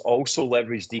servers also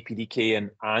leverage DPDK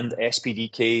and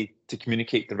SPDK to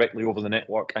communicate directly over the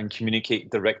network and communicate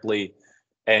directly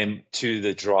to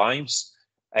the drives.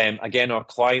 Again, our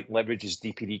client leverages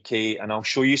DPDK, and I'll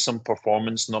show you some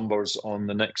performance numbers on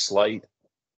the next slide.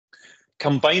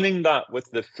 Combining that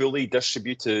with the fully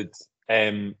distributed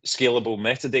scalable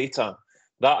metadata,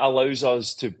 that allows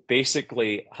us to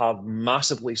basically have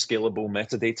massively scalable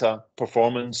metadata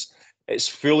performance. It's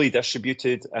fully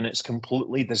distributed and it's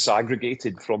completely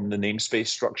disaggregated from the namespace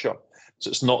structure. So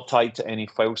it's not tied to any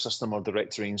file system or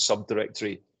directory and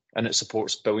subdirectory, and it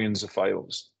supports billions of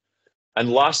files.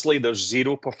 And lastly, there's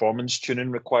zero performance tuning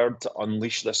required to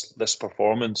unleash this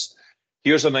performance.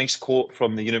 Here's a nice quote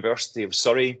from the University of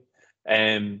Surrey.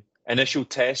 Initial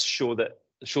tests showed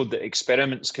that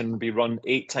experiments can be run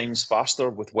 8 times faster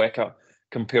with WEKA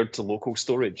compared to local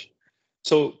storage.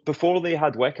 So before they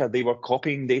had WEKA, they were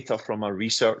copying data from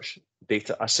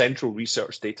a central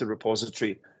research data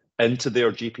repository into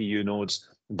their GPU nodes.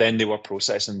 Then they were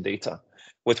processing data.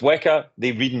 With WEKA,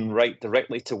 they read and write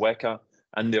directly to WEKA,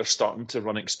 and they're starting to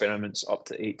run experiments up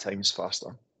to 8 times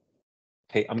faster.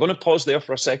 Okay, I'm going to pause there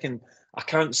for a second. I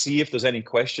can't see if there's any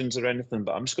questions or anything,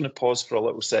 but I'm just going to pause for a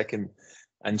little second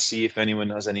and see if anyone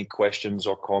has any questions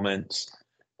or comments.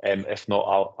 If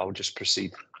not, I'll just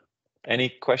proceed. Any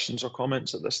questions or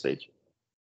comments at this stage?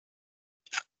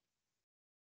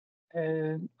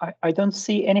 I don't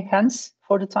see any hands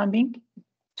for the time being.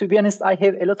 To be honest, I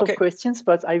have a lot of questions,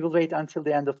 but I will wait until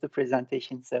the end of the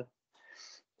presentation. So.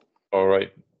 All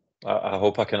right. I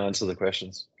hope I can answer the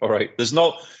questions. All right. There's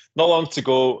not long to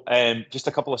go. Just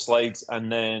a couple of slides,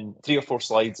 and then 3 or 4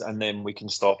 slides, and then we can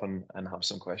stop and have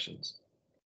some questions.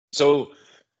 So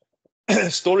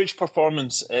storage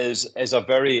performance is a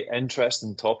very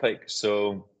interesting topic.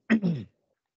 So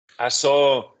I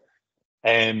saw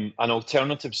an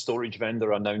alternative storage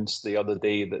vendor announced the other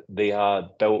day that they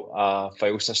had built a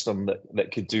file system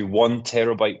that could do 1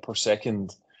 terabyte per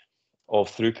second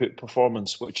of throughput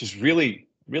performance, which is really,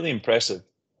 really impressive.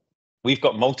 We've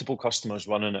got multiple customers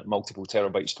running at multiple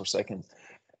terabytes per second.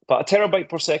 But a terabyte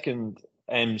per second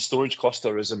storage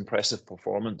cluster is impressive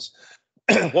performance.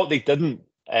 What they didn't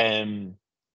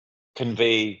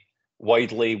convey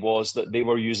widely was that they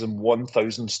were using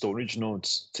 1,000 storage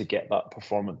nodes to get that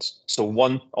performance. So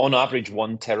on average,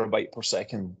 1 terabyte per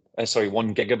second, 1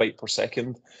 gigabyte per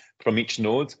second from each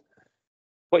node,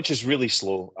 which is really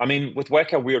slow. I mean, with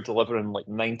WEKA, we're delivering like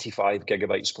 95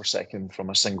 gigabytes per second from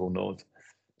a single node.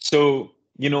 So,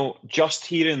 just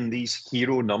hearing these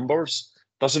hero numbers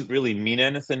doesn't really mean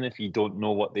anything if you don't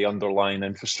know what the underlying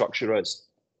infrastructure is.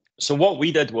 So what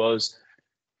we did was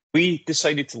we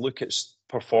decided to look at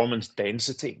performance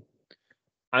density.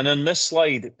 And on this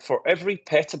slide, for every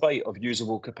petabyte of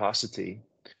usable capacity,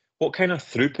 what kind of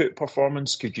throughput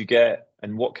performance could you get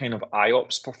and what kind of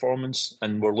IOPS performance?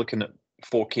 And we're looking at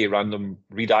 4K random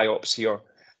read IOPS here.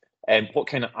 And what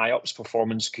kind of IOPS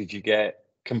performance could you get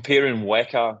comparing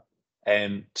WEKA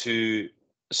to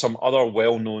some other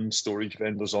well-known storage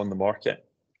vendors on the market?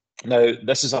 Now,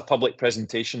 this is a public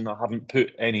presentation. I haven't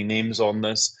put any names on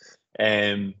this,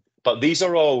 but these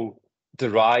are all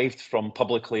derived from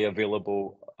publicly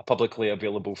available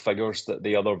figures that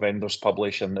the other vendors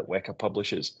publish and that WEKA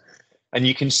publishes. And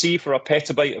you can see for a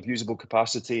petabyte of usable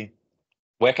capacity,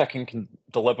 WEKA can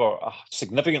deliver a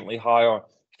significantly higher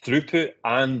throughput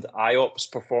and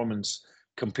IOPS performance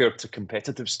compared to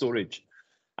competitive storage.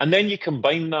 And then you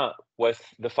combine that with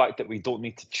the fact that we don't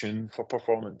need to tune for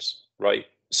performance, right?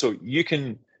 So you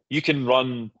can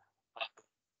run a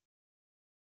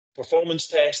performance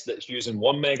test that's using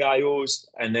 1 meg IOs,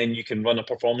 and then you can run a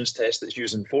performance test that's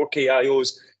using 4K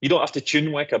IOs. You don't have to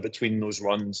tune WEKA between those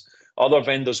runs. Other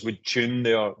vendors would tune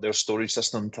their storage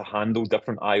system to handle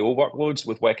different IO workloads.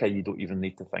 With WEKA, you don't even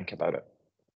need to think about it.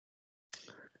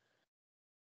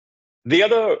 The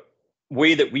other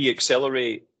way that we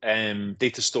accelerate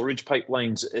data storage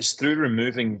pipelines is through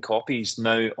removing copies.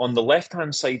 Now, on the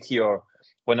left-hand side here,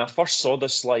 when I first saw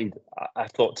this slide, I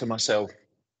thought to myself,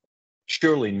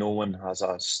 surely no one has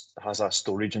a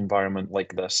storage environment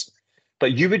like this.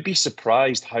 But you would be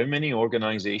surprised how many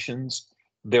organizations,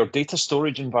 their data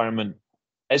storage environment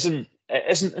isn't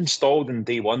installed in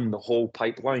day one, the whole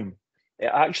pipeline.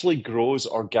 It actually grows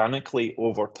organically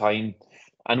over time.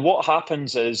 And what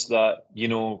happens is that,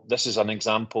 this is an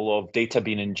example of data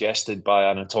being ingested by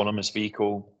an autonomous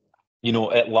vehicle.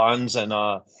 It lands in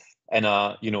a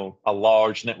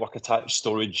large network attached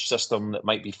storage system that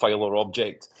might be file or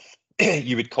object.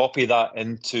 You would copy that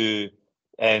into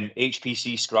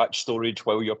HPC scratch storage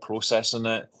while you're processing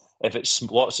it. If it's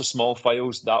lots of small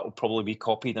files, that will probably be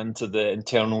copied into the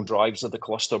internal drives of the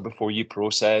cluster before you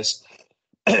process.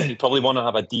 You probably want to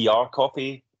have a DR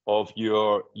copy of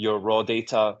your raw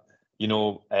data,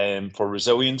 for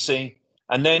resiliency.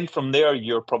 And then from there,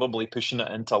 you're probably pushing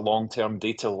it into a long-term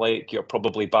data lake. You're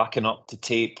probably backing up to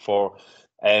tape for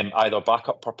either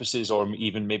backup purposes or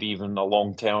maybe even a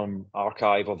long-term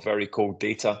archive of very cold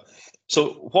data.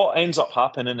 So what ends up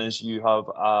happening is you have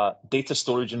a data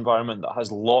storage environment that has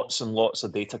lots and lots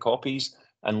of data copies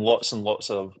and lots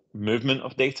of movement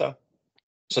of data.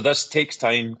 So this takes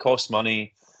time, costs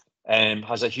money,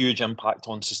 has a huge impact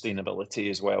on sustainability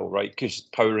as well, right? Because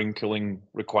power and cooling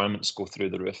requirements go through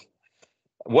the roof.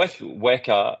 With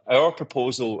WEKA, our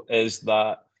proposal is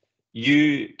that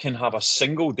you can have a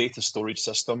single data storage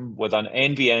system with an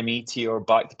NVMe tier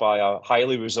backed by a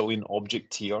highly resilient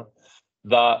object tier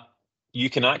that you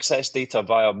can access data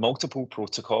via multiple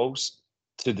protocols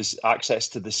to this access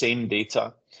to the same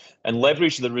data and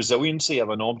leverage the resiliency of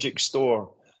an object store,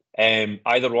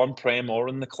 either on-prem or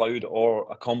in the cloud or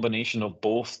a combination of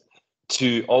both,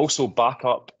 to also back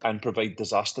up and provide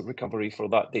disaster recovery for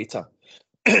that data.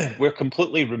 We're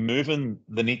completely removing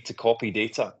the need to copy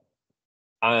data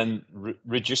and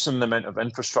reducing the amount of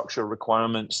infrastructure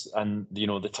requirements and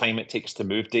the time it takes to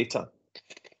move data.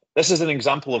 This is an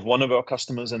example of one of our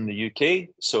customers in the UK.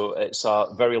 So it's a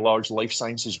very large life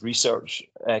sciences research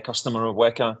customer of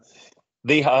WEKA.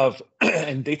 They have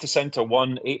in data center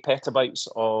 8 petabytes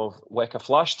of WEKA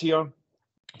flash tier.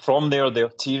 From there, they're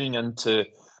tiering into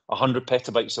 100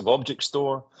 petabytes of object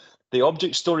store. The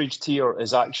object storage tier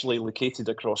is actually located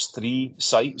across 3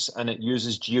 sites, and it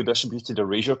uses geo-distributed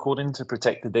erasure coding to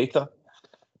protect the data.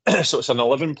 So it's an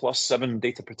 11+7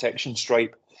 data protection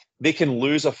stripe. They can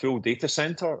lose a full data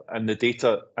center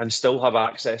and still have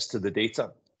access to the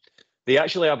data. They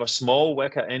actually have a small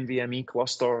WEKA NVMe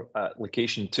cluster at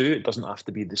location 2. It doesn't have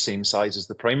to be the same size as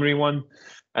the primary one.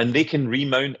 And they can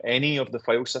remount any of the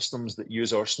file systems that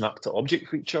use our snap to object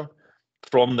feature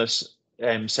from this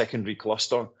secondary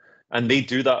cluster. And they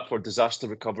do that for disaster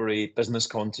recovery, business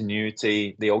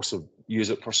continuity. They also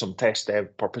use it for some test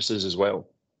dev purposes as well.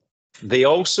 They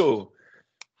also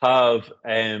have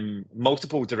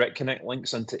multiple direct connect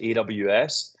links into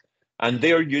AWS, and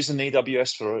they're using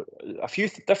AWS for a few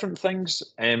different things.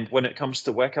 When it comes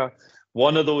to WEKA,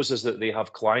 one of those is that they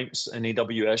have clients in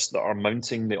AWS that are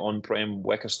mounting the on-prem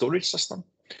WEKA storage system.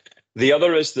 The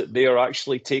other is that they are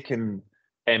actually taking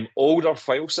older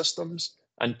file systems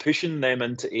and pushing them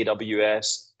into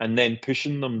AWS and then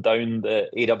pushing them down the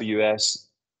AWS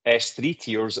S3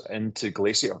 tiers into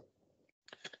Glacier.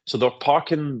 So they're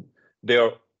parking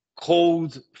their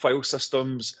cold file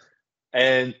systems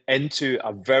and into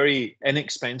a very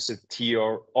inexpensive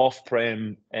tier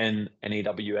off-prem in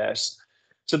AWS.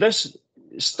 So this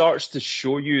starts to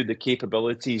show you the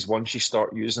capabilities once you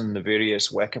start using the various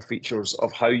WEKA features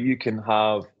of how you can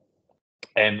have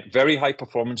very high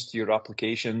performance to your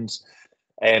applications,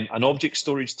 an object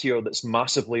storage tier that's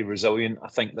massively resilient. I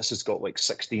think this has got like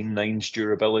 16 nines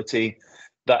durability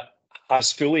that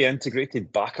has fully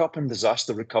integrated backup and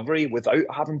disaster recovery without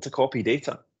having to copy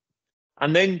data.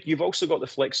 And then you've also got the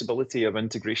flexibility of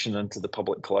integration into the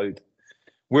public cloud.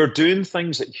 We're doing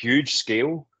things at huge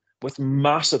scale with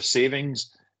massive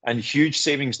savings, and huge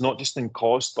savings not just in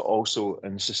cost, but also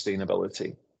in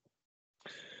sustainability.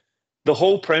 The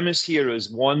whole premise here is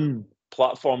one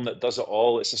platform that does it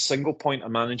all. It's a single point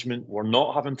of management. We're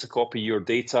not having to copy your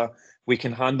data. We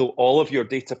can handle all of your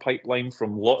data pipeline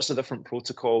from lots of different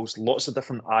protocols, lots of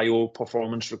different I/O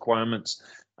performance requirements,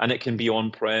 and it can be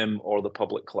on-prem or the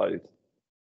public cloud.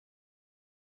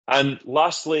 And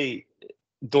lastly,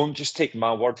 don't just take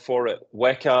my word for it.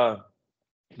 WEKA,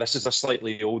 this is a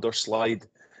slightly older slide.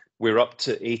 We're up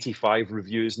to 85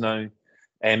 reviews now.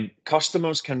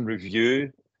 Customers can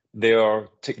review their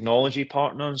technology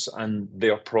partners and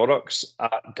their products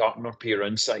at Gartner Peer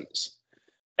Insights.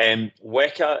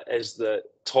 WEKA is the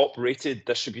top-rated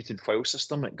distributed file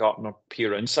system at Gartner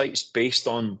Peer Insights based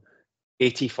on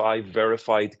 85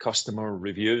 verified customer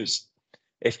reviews.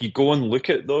 If you go and look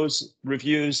at those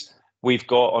reviews, we've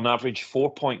got on average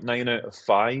 4.9 out of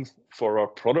 5 for our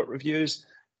product reviews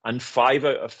and 5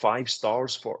 out of 5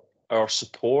 stars for our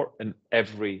support in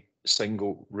every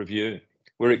single review.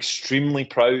 We're extremely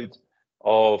proud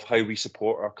of how we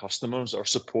support our customers. Our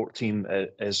support team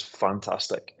is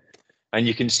fantastic. And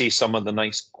you can see some of the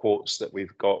nice quotes that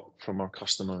we've got from our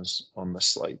customers on this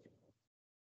slide.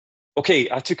 Okay,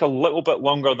 I took a little bit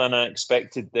longer than I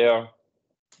expected there,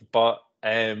 but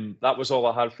that was all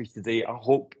I had for you today. I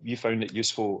hope you found it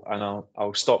useful, and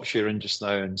I'll stop sharing just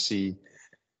now and see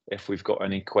if we've got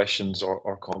any questions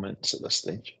or comments at this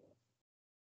stage.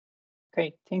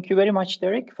 Okay, thank you very much,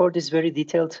 Derek, for this very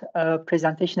detailed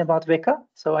presentation about WEKA.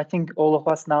 So I think all of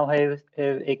us now have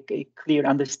a clear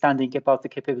understanding about the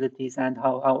capabilities and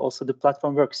how also the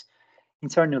platform works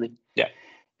internally. Yeah.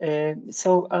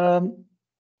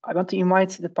 I want to invite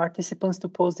the participants to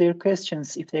pose their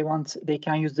questions. If they want, they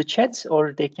can use the chat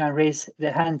or they can raise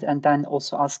their hand and then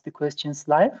also ask the questions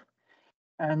live.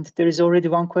 And there is already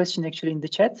one question actually in the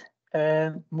chat.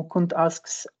 Mukund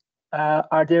asks,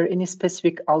 are there any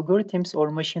specific algorithms or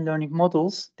machine learning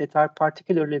models that are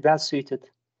particularly well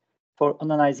suited for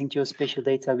analyzing geospatial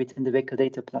data within the WEKA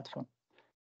Data Platform?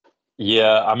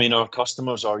 Yeah, I mean, our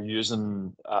customers are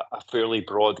using a fairly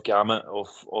broad gamut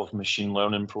of machine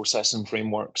learning processing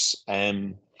frameworks.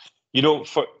 You know,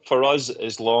 for us,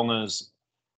 as long as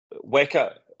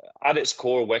WEKA, at its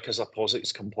core, WEKA is a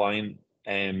POSIX compliant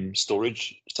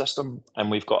storage system,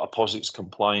 and we've got a POSIX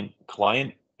compliant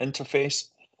client interface.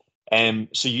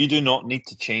 So you do not need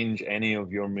to change any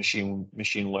of your machine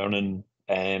learning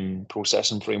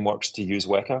processing frameworks to use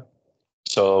WEKA.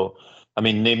 So, I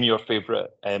mean, name your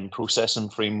favorite processing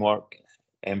framework,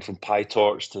 from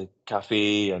PyTorch to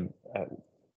Caffe, and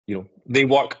you know, they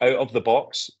work out of the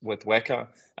box with WEKA,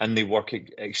 and they work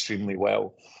extremely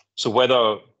well. So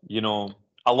whether, you know,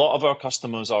 a lot of our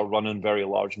customers are running very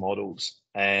large models,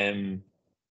 a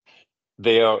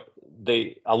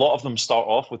lot of them start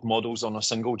off with models on a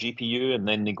single GPU, and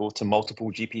then they go to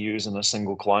multiple GPUs in a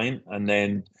single client, and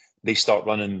then they start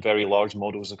running very large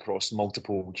models across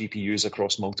multiple GPUs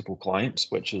across multiple clients,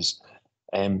 which is,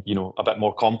 you know, a bit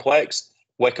more complex.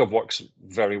 WEKA works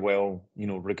very well, you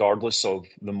know, regardless of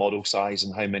the model size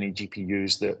and how many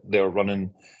GPUs they're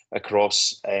running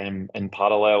across in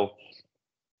parallel.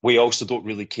 We also don't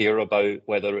really care about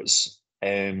whether it's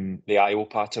the IO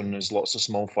pattern is lots of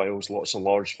small files, lots of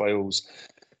large files,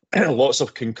 lots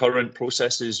of concurrent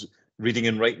processes reading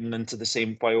and writing into the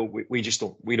same file.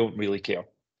 We don't really care.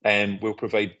 We'll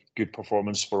provide good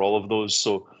performance for all of those.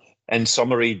 So in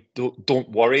summary, don't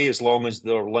worry, as long as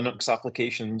they're Linux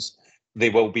applications, they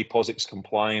will be POSIX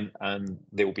compliant and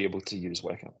they will be able to use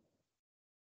WEKA.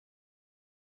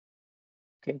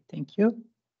 Okay, thank you.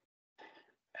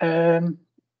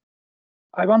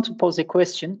 I want to pose a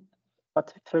question,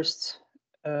 but first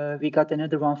we got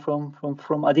another one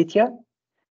from Aditya.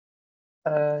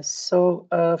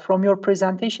 From your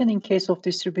presentation, in case of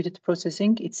distributed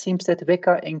processing, it seems that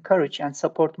WEKA encourage and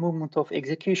support movement of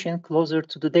execution closer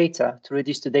to the data to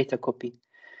reduce the data copy.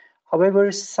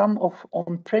 However, some of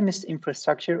on-premise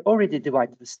infrastructure already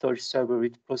divide the storage server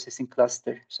with processing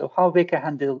cluster. So how WEKA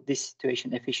handle this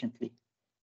situation efficiently?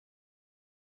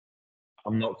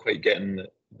 I'm not quite getting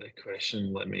the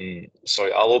question.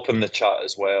 Sorry, I'll open the chat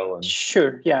as well. And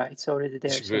sure, yeah, it's already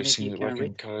there. So maybe you can read.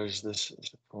 Encourage this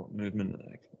support movement.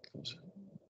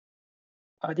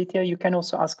 Aditya, you can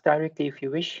also ask directly if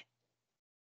you wish.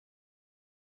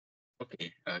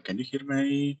 Okay, can you hear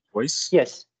my voice?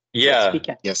 Yes. Yeah. Yes, we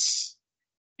can.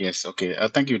 Yes. Okay.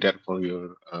 Thank you, Derek, for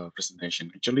your presentation.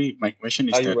 Actually, my question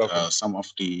is that some of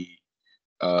the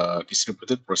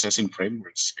distributed processing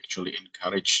frameworks actually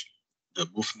encourage the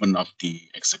movement of the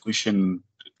execution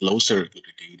closer to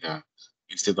the data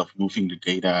instead of moving the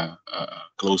data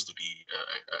close to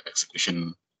the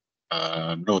execution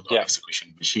node or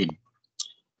execution machine.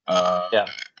 I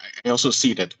also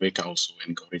see that WEKA also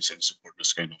encourage and support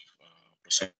this kind of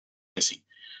processing.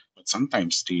 But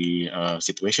sometimes the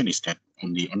situation is that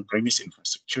on the on-premise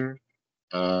infrastructure,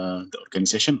 the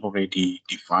organization already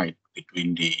divide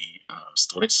between the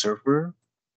storage server,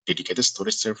 dedicated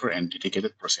storage server, and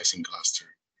dedicated processing cluster.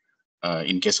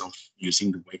 In case of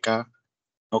using the WEKA,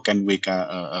 how can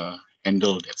WEKA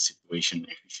handle that situation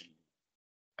efficiently?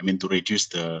 I mean, to reduce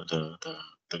the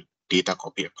data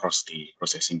copy across the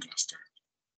processing cluster.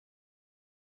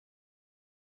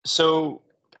 So,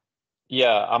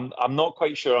 yeah, I'm not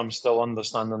quite sure I'm still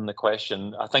understanding the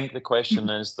question. I think the question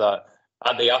is that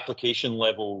at the application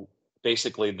level,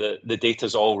 basically the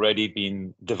data's already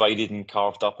been divided and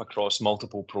carved up across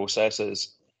multiple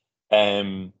processes,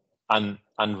 and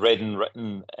read and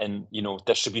written and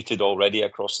distributed already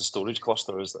across the storage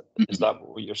cluster. Is that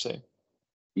what you're saying?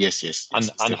 Yes.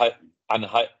 And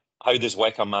how does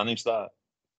WEKA manage that?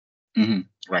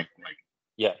 Right.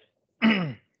 Yeah.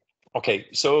 Okay.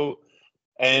 So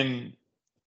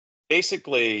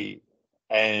basically,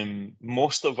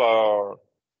 most of our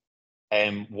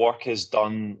work is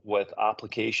done with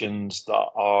applications that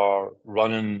are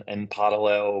running in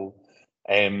parallel,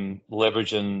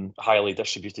 leveraging highly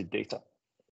distributed data.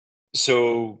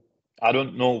 So I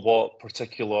don't know what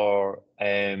particular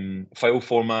file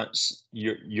formats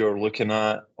you're looking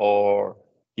at, or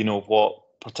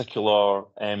what particular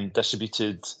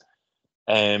distributed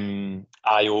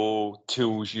I/O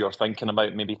tools you're thinking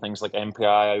about, maybe things like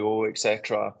MPI/IO,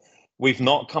 etc. We've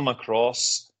not come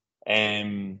across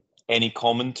any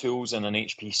common tools in an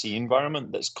HPC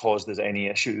environment that's caused us any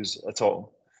issues at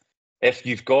all. If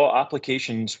you've got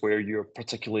applications where you're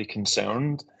particularly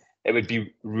concerned, it would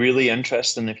be really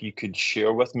interesting if you could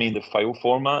share with me the file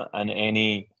format and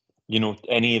any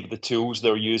of the tools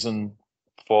they're using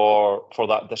for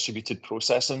that distributed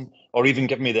processing, or even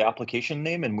give me the application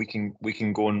name and we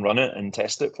can go and run it and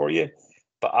test it for you.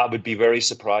 But I would be very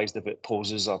surprised if it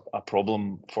poses a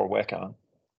problem for WEKA.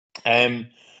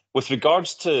 With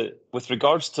regards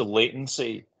to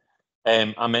latency,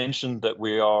 I mentioned that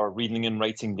we are reading and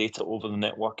writing data over the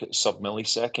network at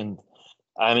sub-millisecond.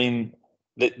 I mean,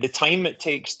 the time it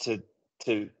takes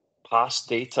to pass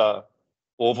data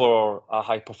over a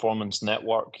high-performance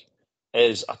network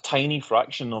is a tiny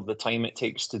fraction of the time it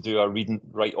takes to do a read and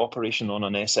write operation on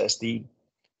an SSD.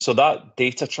 So that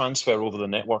data transfer over the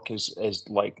network is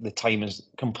like, the time is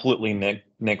completely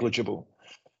negligible.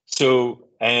 So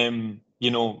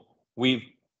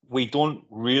we don't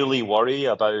really worry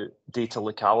about data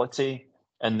locality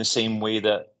in the same way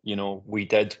that we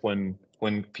did when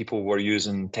people were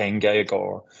using 10 gig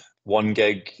or 1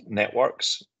 gig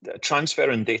networks.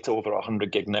 Transferring data over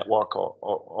 100 gig network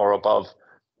or above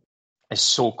is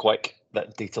so quick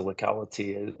that data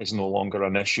locality is no longer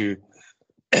an issue.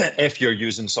 If you're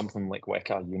using something like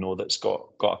WEKA, that's got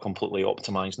a completely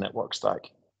optimized network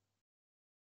stack.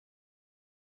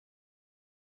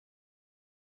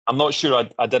 I'm not sure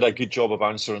I did a good job of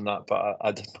answering that, but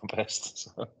I did my best.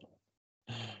 So.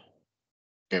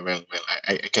 Okay, well,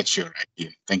 I get your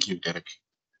idea. Thank you, Derek.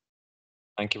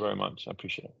 Thank you very much. I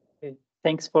appreciate it. Okay.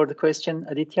 Thanks for the question,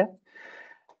 Aditya.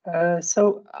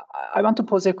 So I want to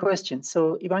pose a question.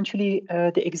 So eventually,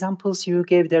 the examples you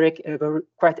gave, Derek, were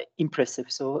quite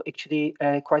impressive. So actually,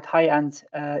 quite high-end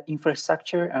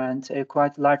infrastructure and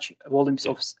quite large volumes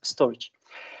of storage.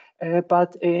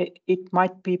 But it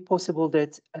might be possible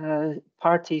that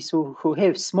parties who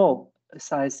have small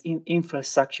size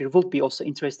infrastructure would be also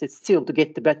interested still to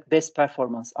get the best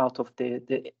performance out of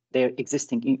their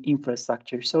existing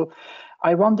infrastructure. So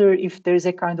I wonder if there is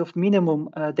a kind of minimum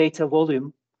data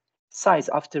volume size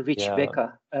after which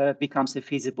WEKA becomes a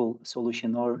feasible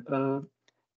solution, or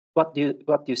what do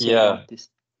you say about this?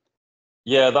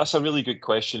 Yeah, that's a really good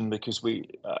question, because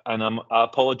I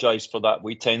apologize for that.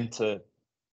 We tend to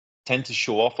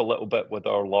show off a little bit with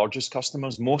our largest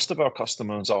customers. Most of our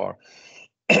customers are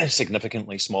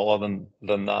significantly smaller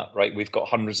than that, right? We've got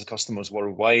hundreds of customers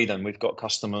worldwide, and we've got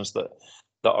customers that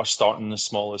are starting as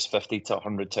small as 50 to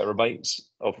 100 terabytes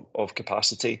of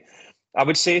capacity. I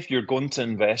would say if you're going to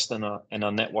invest in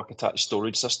a network attached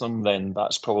storage system, then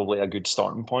that's probably a good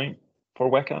starting point for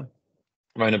WEKA,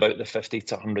 around about the 50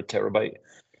 to 100 terabyte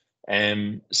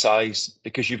size,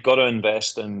 because you've got to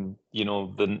invest in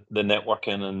the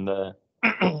networking and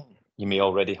you may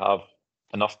already have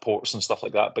enough ports and stuff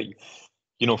like that, but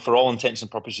for all intents and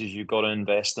purposes, you've got to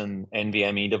invest in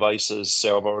NVMe devices,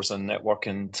 servers, and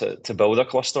networking to build a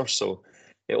cluster. So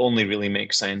it only really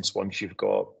makes sense once you've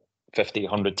got 50,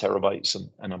 100 terabytes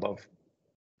and above.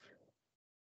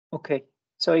 Okay.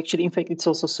 So actually, in fact, it's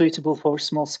also suitable for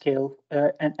small scale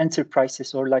and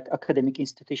enterprises or like academic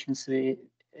institutions.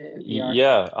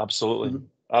 Yeah, absolutely. Mm-hmm.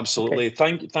 Absolutely.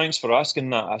 Okay. Thanks for asking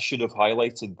that. I should have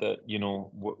highlighted that,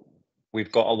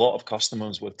 we've got a lot of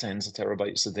customers with tens of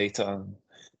terabytes of data,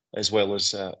 as well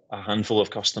as a handful of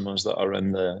customers that are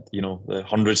in the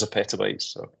hundreds of petabytes.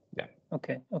 So yeah.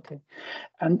 Okay.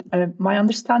 And my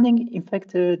understanding, in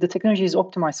fact, the technology is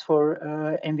optimized for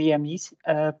NVMEs,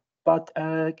 but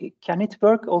can it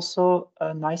work also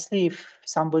nicely if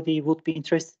somebody would be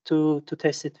interested to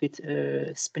test it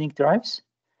with spinning drives?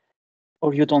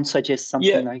 Or you don't suggest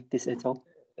something like this at all?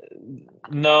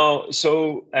 No.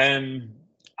 So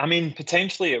I mean,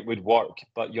 potentially it would work,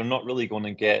 but you're not really going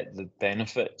to get the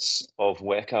benefits of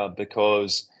WEKA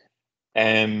because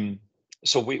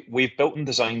so we've built and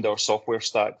designed our software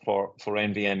stack for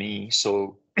NVMe.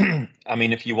 So, I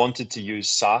mean, if you wanted to use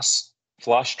SAS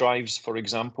flash drives, for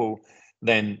example,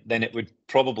 then it would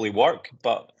probably work,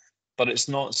 but it's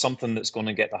not something that's going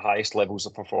to get the highest levels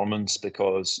of performance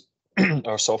because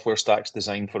our software stack's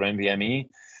designed for NVMe.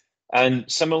 And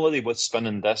similarly with spin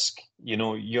and disk, you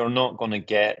know, you're not going to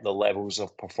get the levels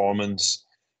of performance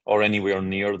or anywhere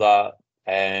near that.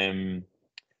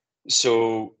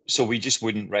 So we just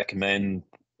wouldn't recommend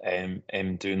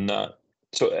doing that.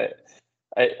 So,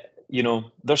 you know,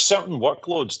 there's certain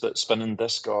workloads that spin and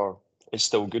disk is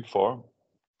still good for,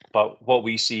 but what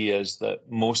we see is that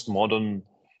most modern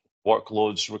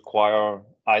workloads require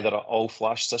either an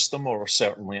all-flash system or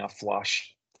certainly a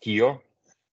flash tier,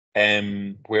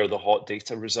 where the hot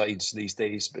data resides these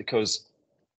days, because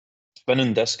spin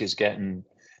and disk is getting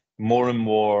more and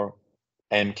more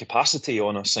capacity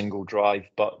on a single drive,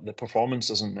 but the performance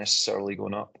isn't necessarily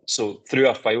going up. So through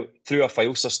a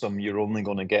file system, you're only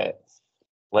going to get,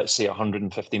 let's say,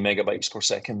 150 megabytes per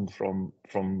second from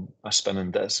a spin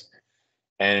and disk.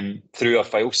 And through a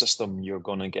file system, you're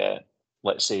going to get,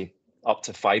 let's say, up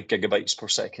to 5 gigabytes per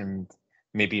second,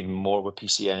 maybe even more with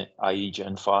PCIe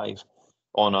Gen 5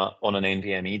 on an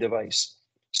NVMe device.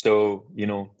 So, you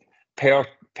know, per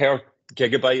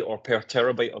gigabyte or per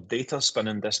terabyte of data, spin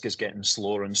and disk is getting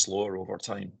slower and slower over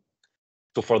time.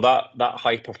 So for that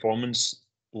high performance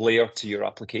layer to your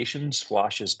applications,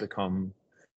 flash has become,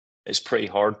 it's pretty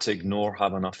hard to ignore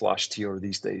having a flash tier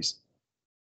these days.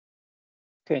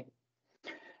 Okay.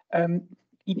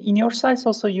 In your slides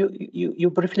also, you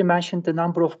briefly mentioned the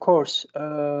number of cores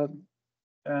per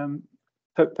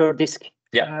disk.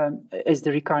 Yeah. As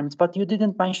the requirements, but you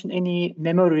didn't mention any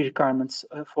memory requirements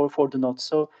for the nodes.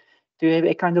 So do you have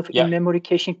a kind of in-memory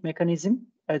caching mechanism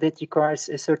that requires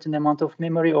a certain amount of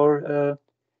memory, or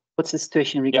what's the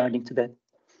situation regarding to that?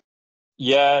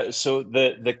 Yeah, so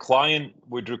the client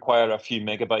would require a few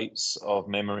megabytes of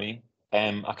memory.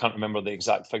 I can't remember the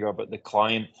exact figure, but the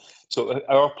client, so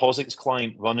our POSIX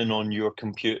client running on your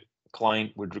compute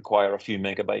client would require a few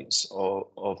megabytes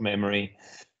of memory.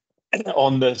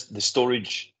 On the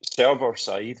storage server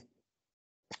side,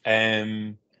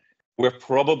 we're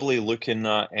probably looking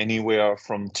at anywhere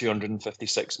from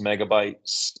 256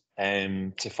 megabytes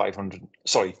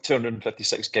to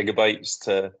 256 gigabytes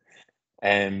to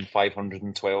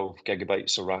 512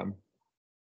 gigabytes of RAM.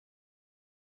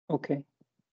 Okay.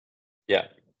 Yeah,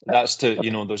 that's to,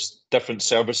 you know, there's different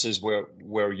services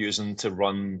we're using to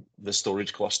run the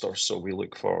storage cluster, so we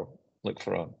look for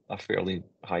a fairly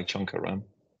high chunk of RAM.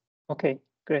 Okay,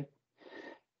 great.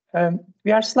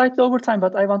 We are slightly over time,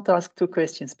 but I want to ask two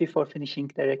questions before finishing,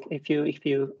 Derek, if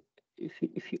you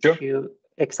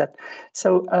accept.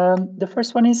 So the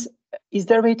first one is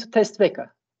there a way to test WEKA?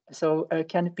 So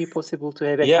can it be possible to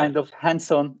have a kind of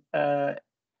hands-on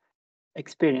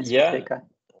experience with WEKA?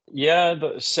 Yeah,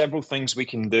 there's several things we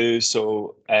can do.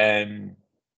 So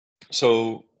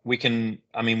so we can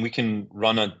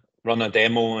run a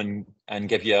demo and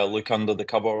give you a look under the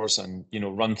covers and, you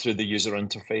know, run through the user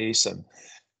interface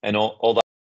and all that.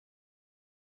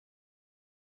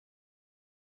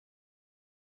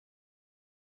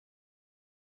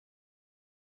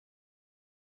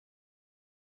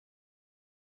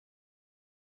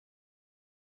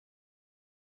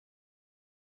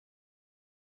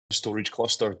 Storage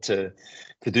cluster to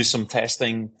do some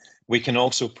testing. We can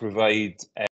also provide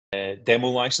demo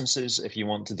licenses if you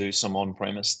want to do some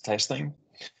on-premise testing.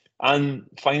 And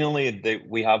finally,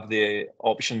 we have the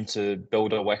option to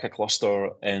build a WEKA cluster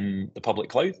in the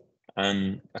public cloud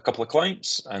and a couple of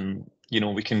clients, and, you know,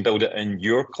 we can build it in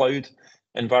your cloud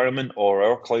environment or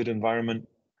our cloud environment,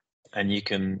 and you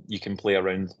can play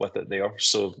around with it there.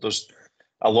 So there's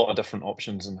a lot of different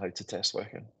options on how to test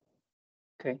WEKA.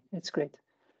 Okay, that's great.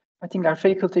 I think our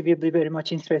faculty will be very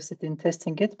much interested in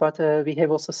testing it, but we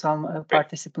have also some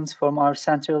participants from our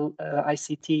central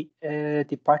ICT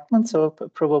department, so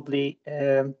probably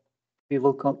we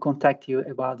will contact you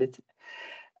about it.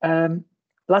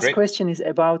 Last question is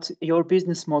about your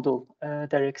business model,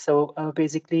 Derek. So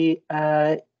basically,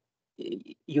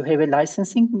 you have a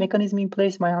licensing mechanism in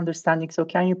place, my understanding. So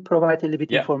can you provide a little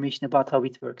bit information about how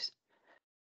it works?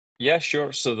 Yeah,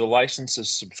 sure. So the license is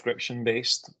subscription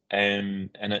based,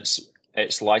 and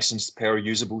it's licensed per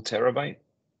usable terabyte.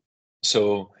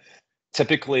 So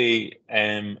typically,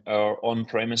 our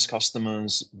on-premise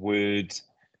customers would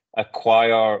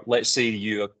acquire, let's say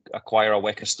you acquire a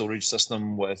WEKA storage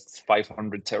system with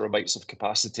 500 terabytes of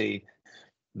capacity,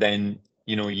 then,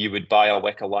 you would buy a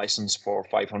WEKA license for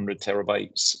 500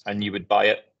 terabytes, and you would buy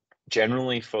it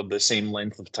generally for the same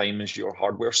length of time as your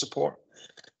hardware support.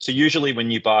 So usually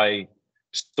when you buy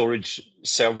storage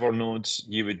server nodes,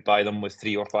 you would buy them with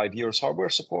 3 or 5 years hardware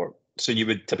support. So you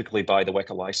would typically buy the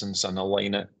WEKA license and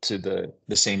align it to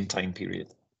the same time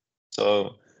period.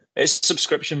 So it's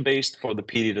subscription based for the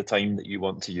period of time that you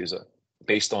want to use it,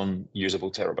 based on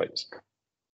usable terabytes.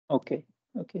 Okay,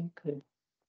 clear.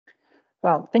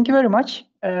 Well, thank you very much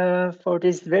for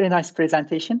this very nice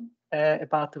presentation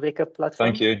about the WEKA platform.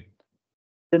 Thank you.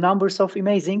 The numbers are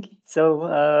amazing.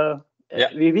 So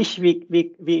we wish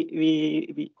we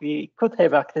could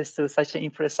have access to such an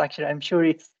infrastructure. I'm sure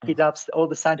it speeds up all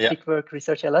the scientific work,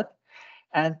 research a lot.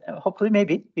 And hopefully,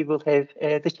 maybe we will have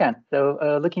the chance.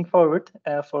 So looking forward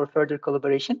for further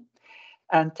collaboration.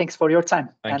 And thanks for your time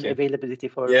and availability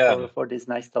for this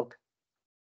nice talk.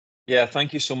 Yeah,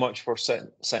 thank you so much for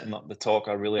setting up the talk.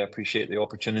 I really appreciate the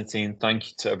opportunity, and thank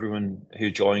you to everyone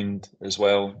who joined as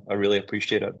well. I really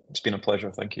appreciate it. It's been a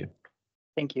pleasure. Thank you.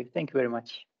 Thank you. Thank you very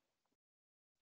much.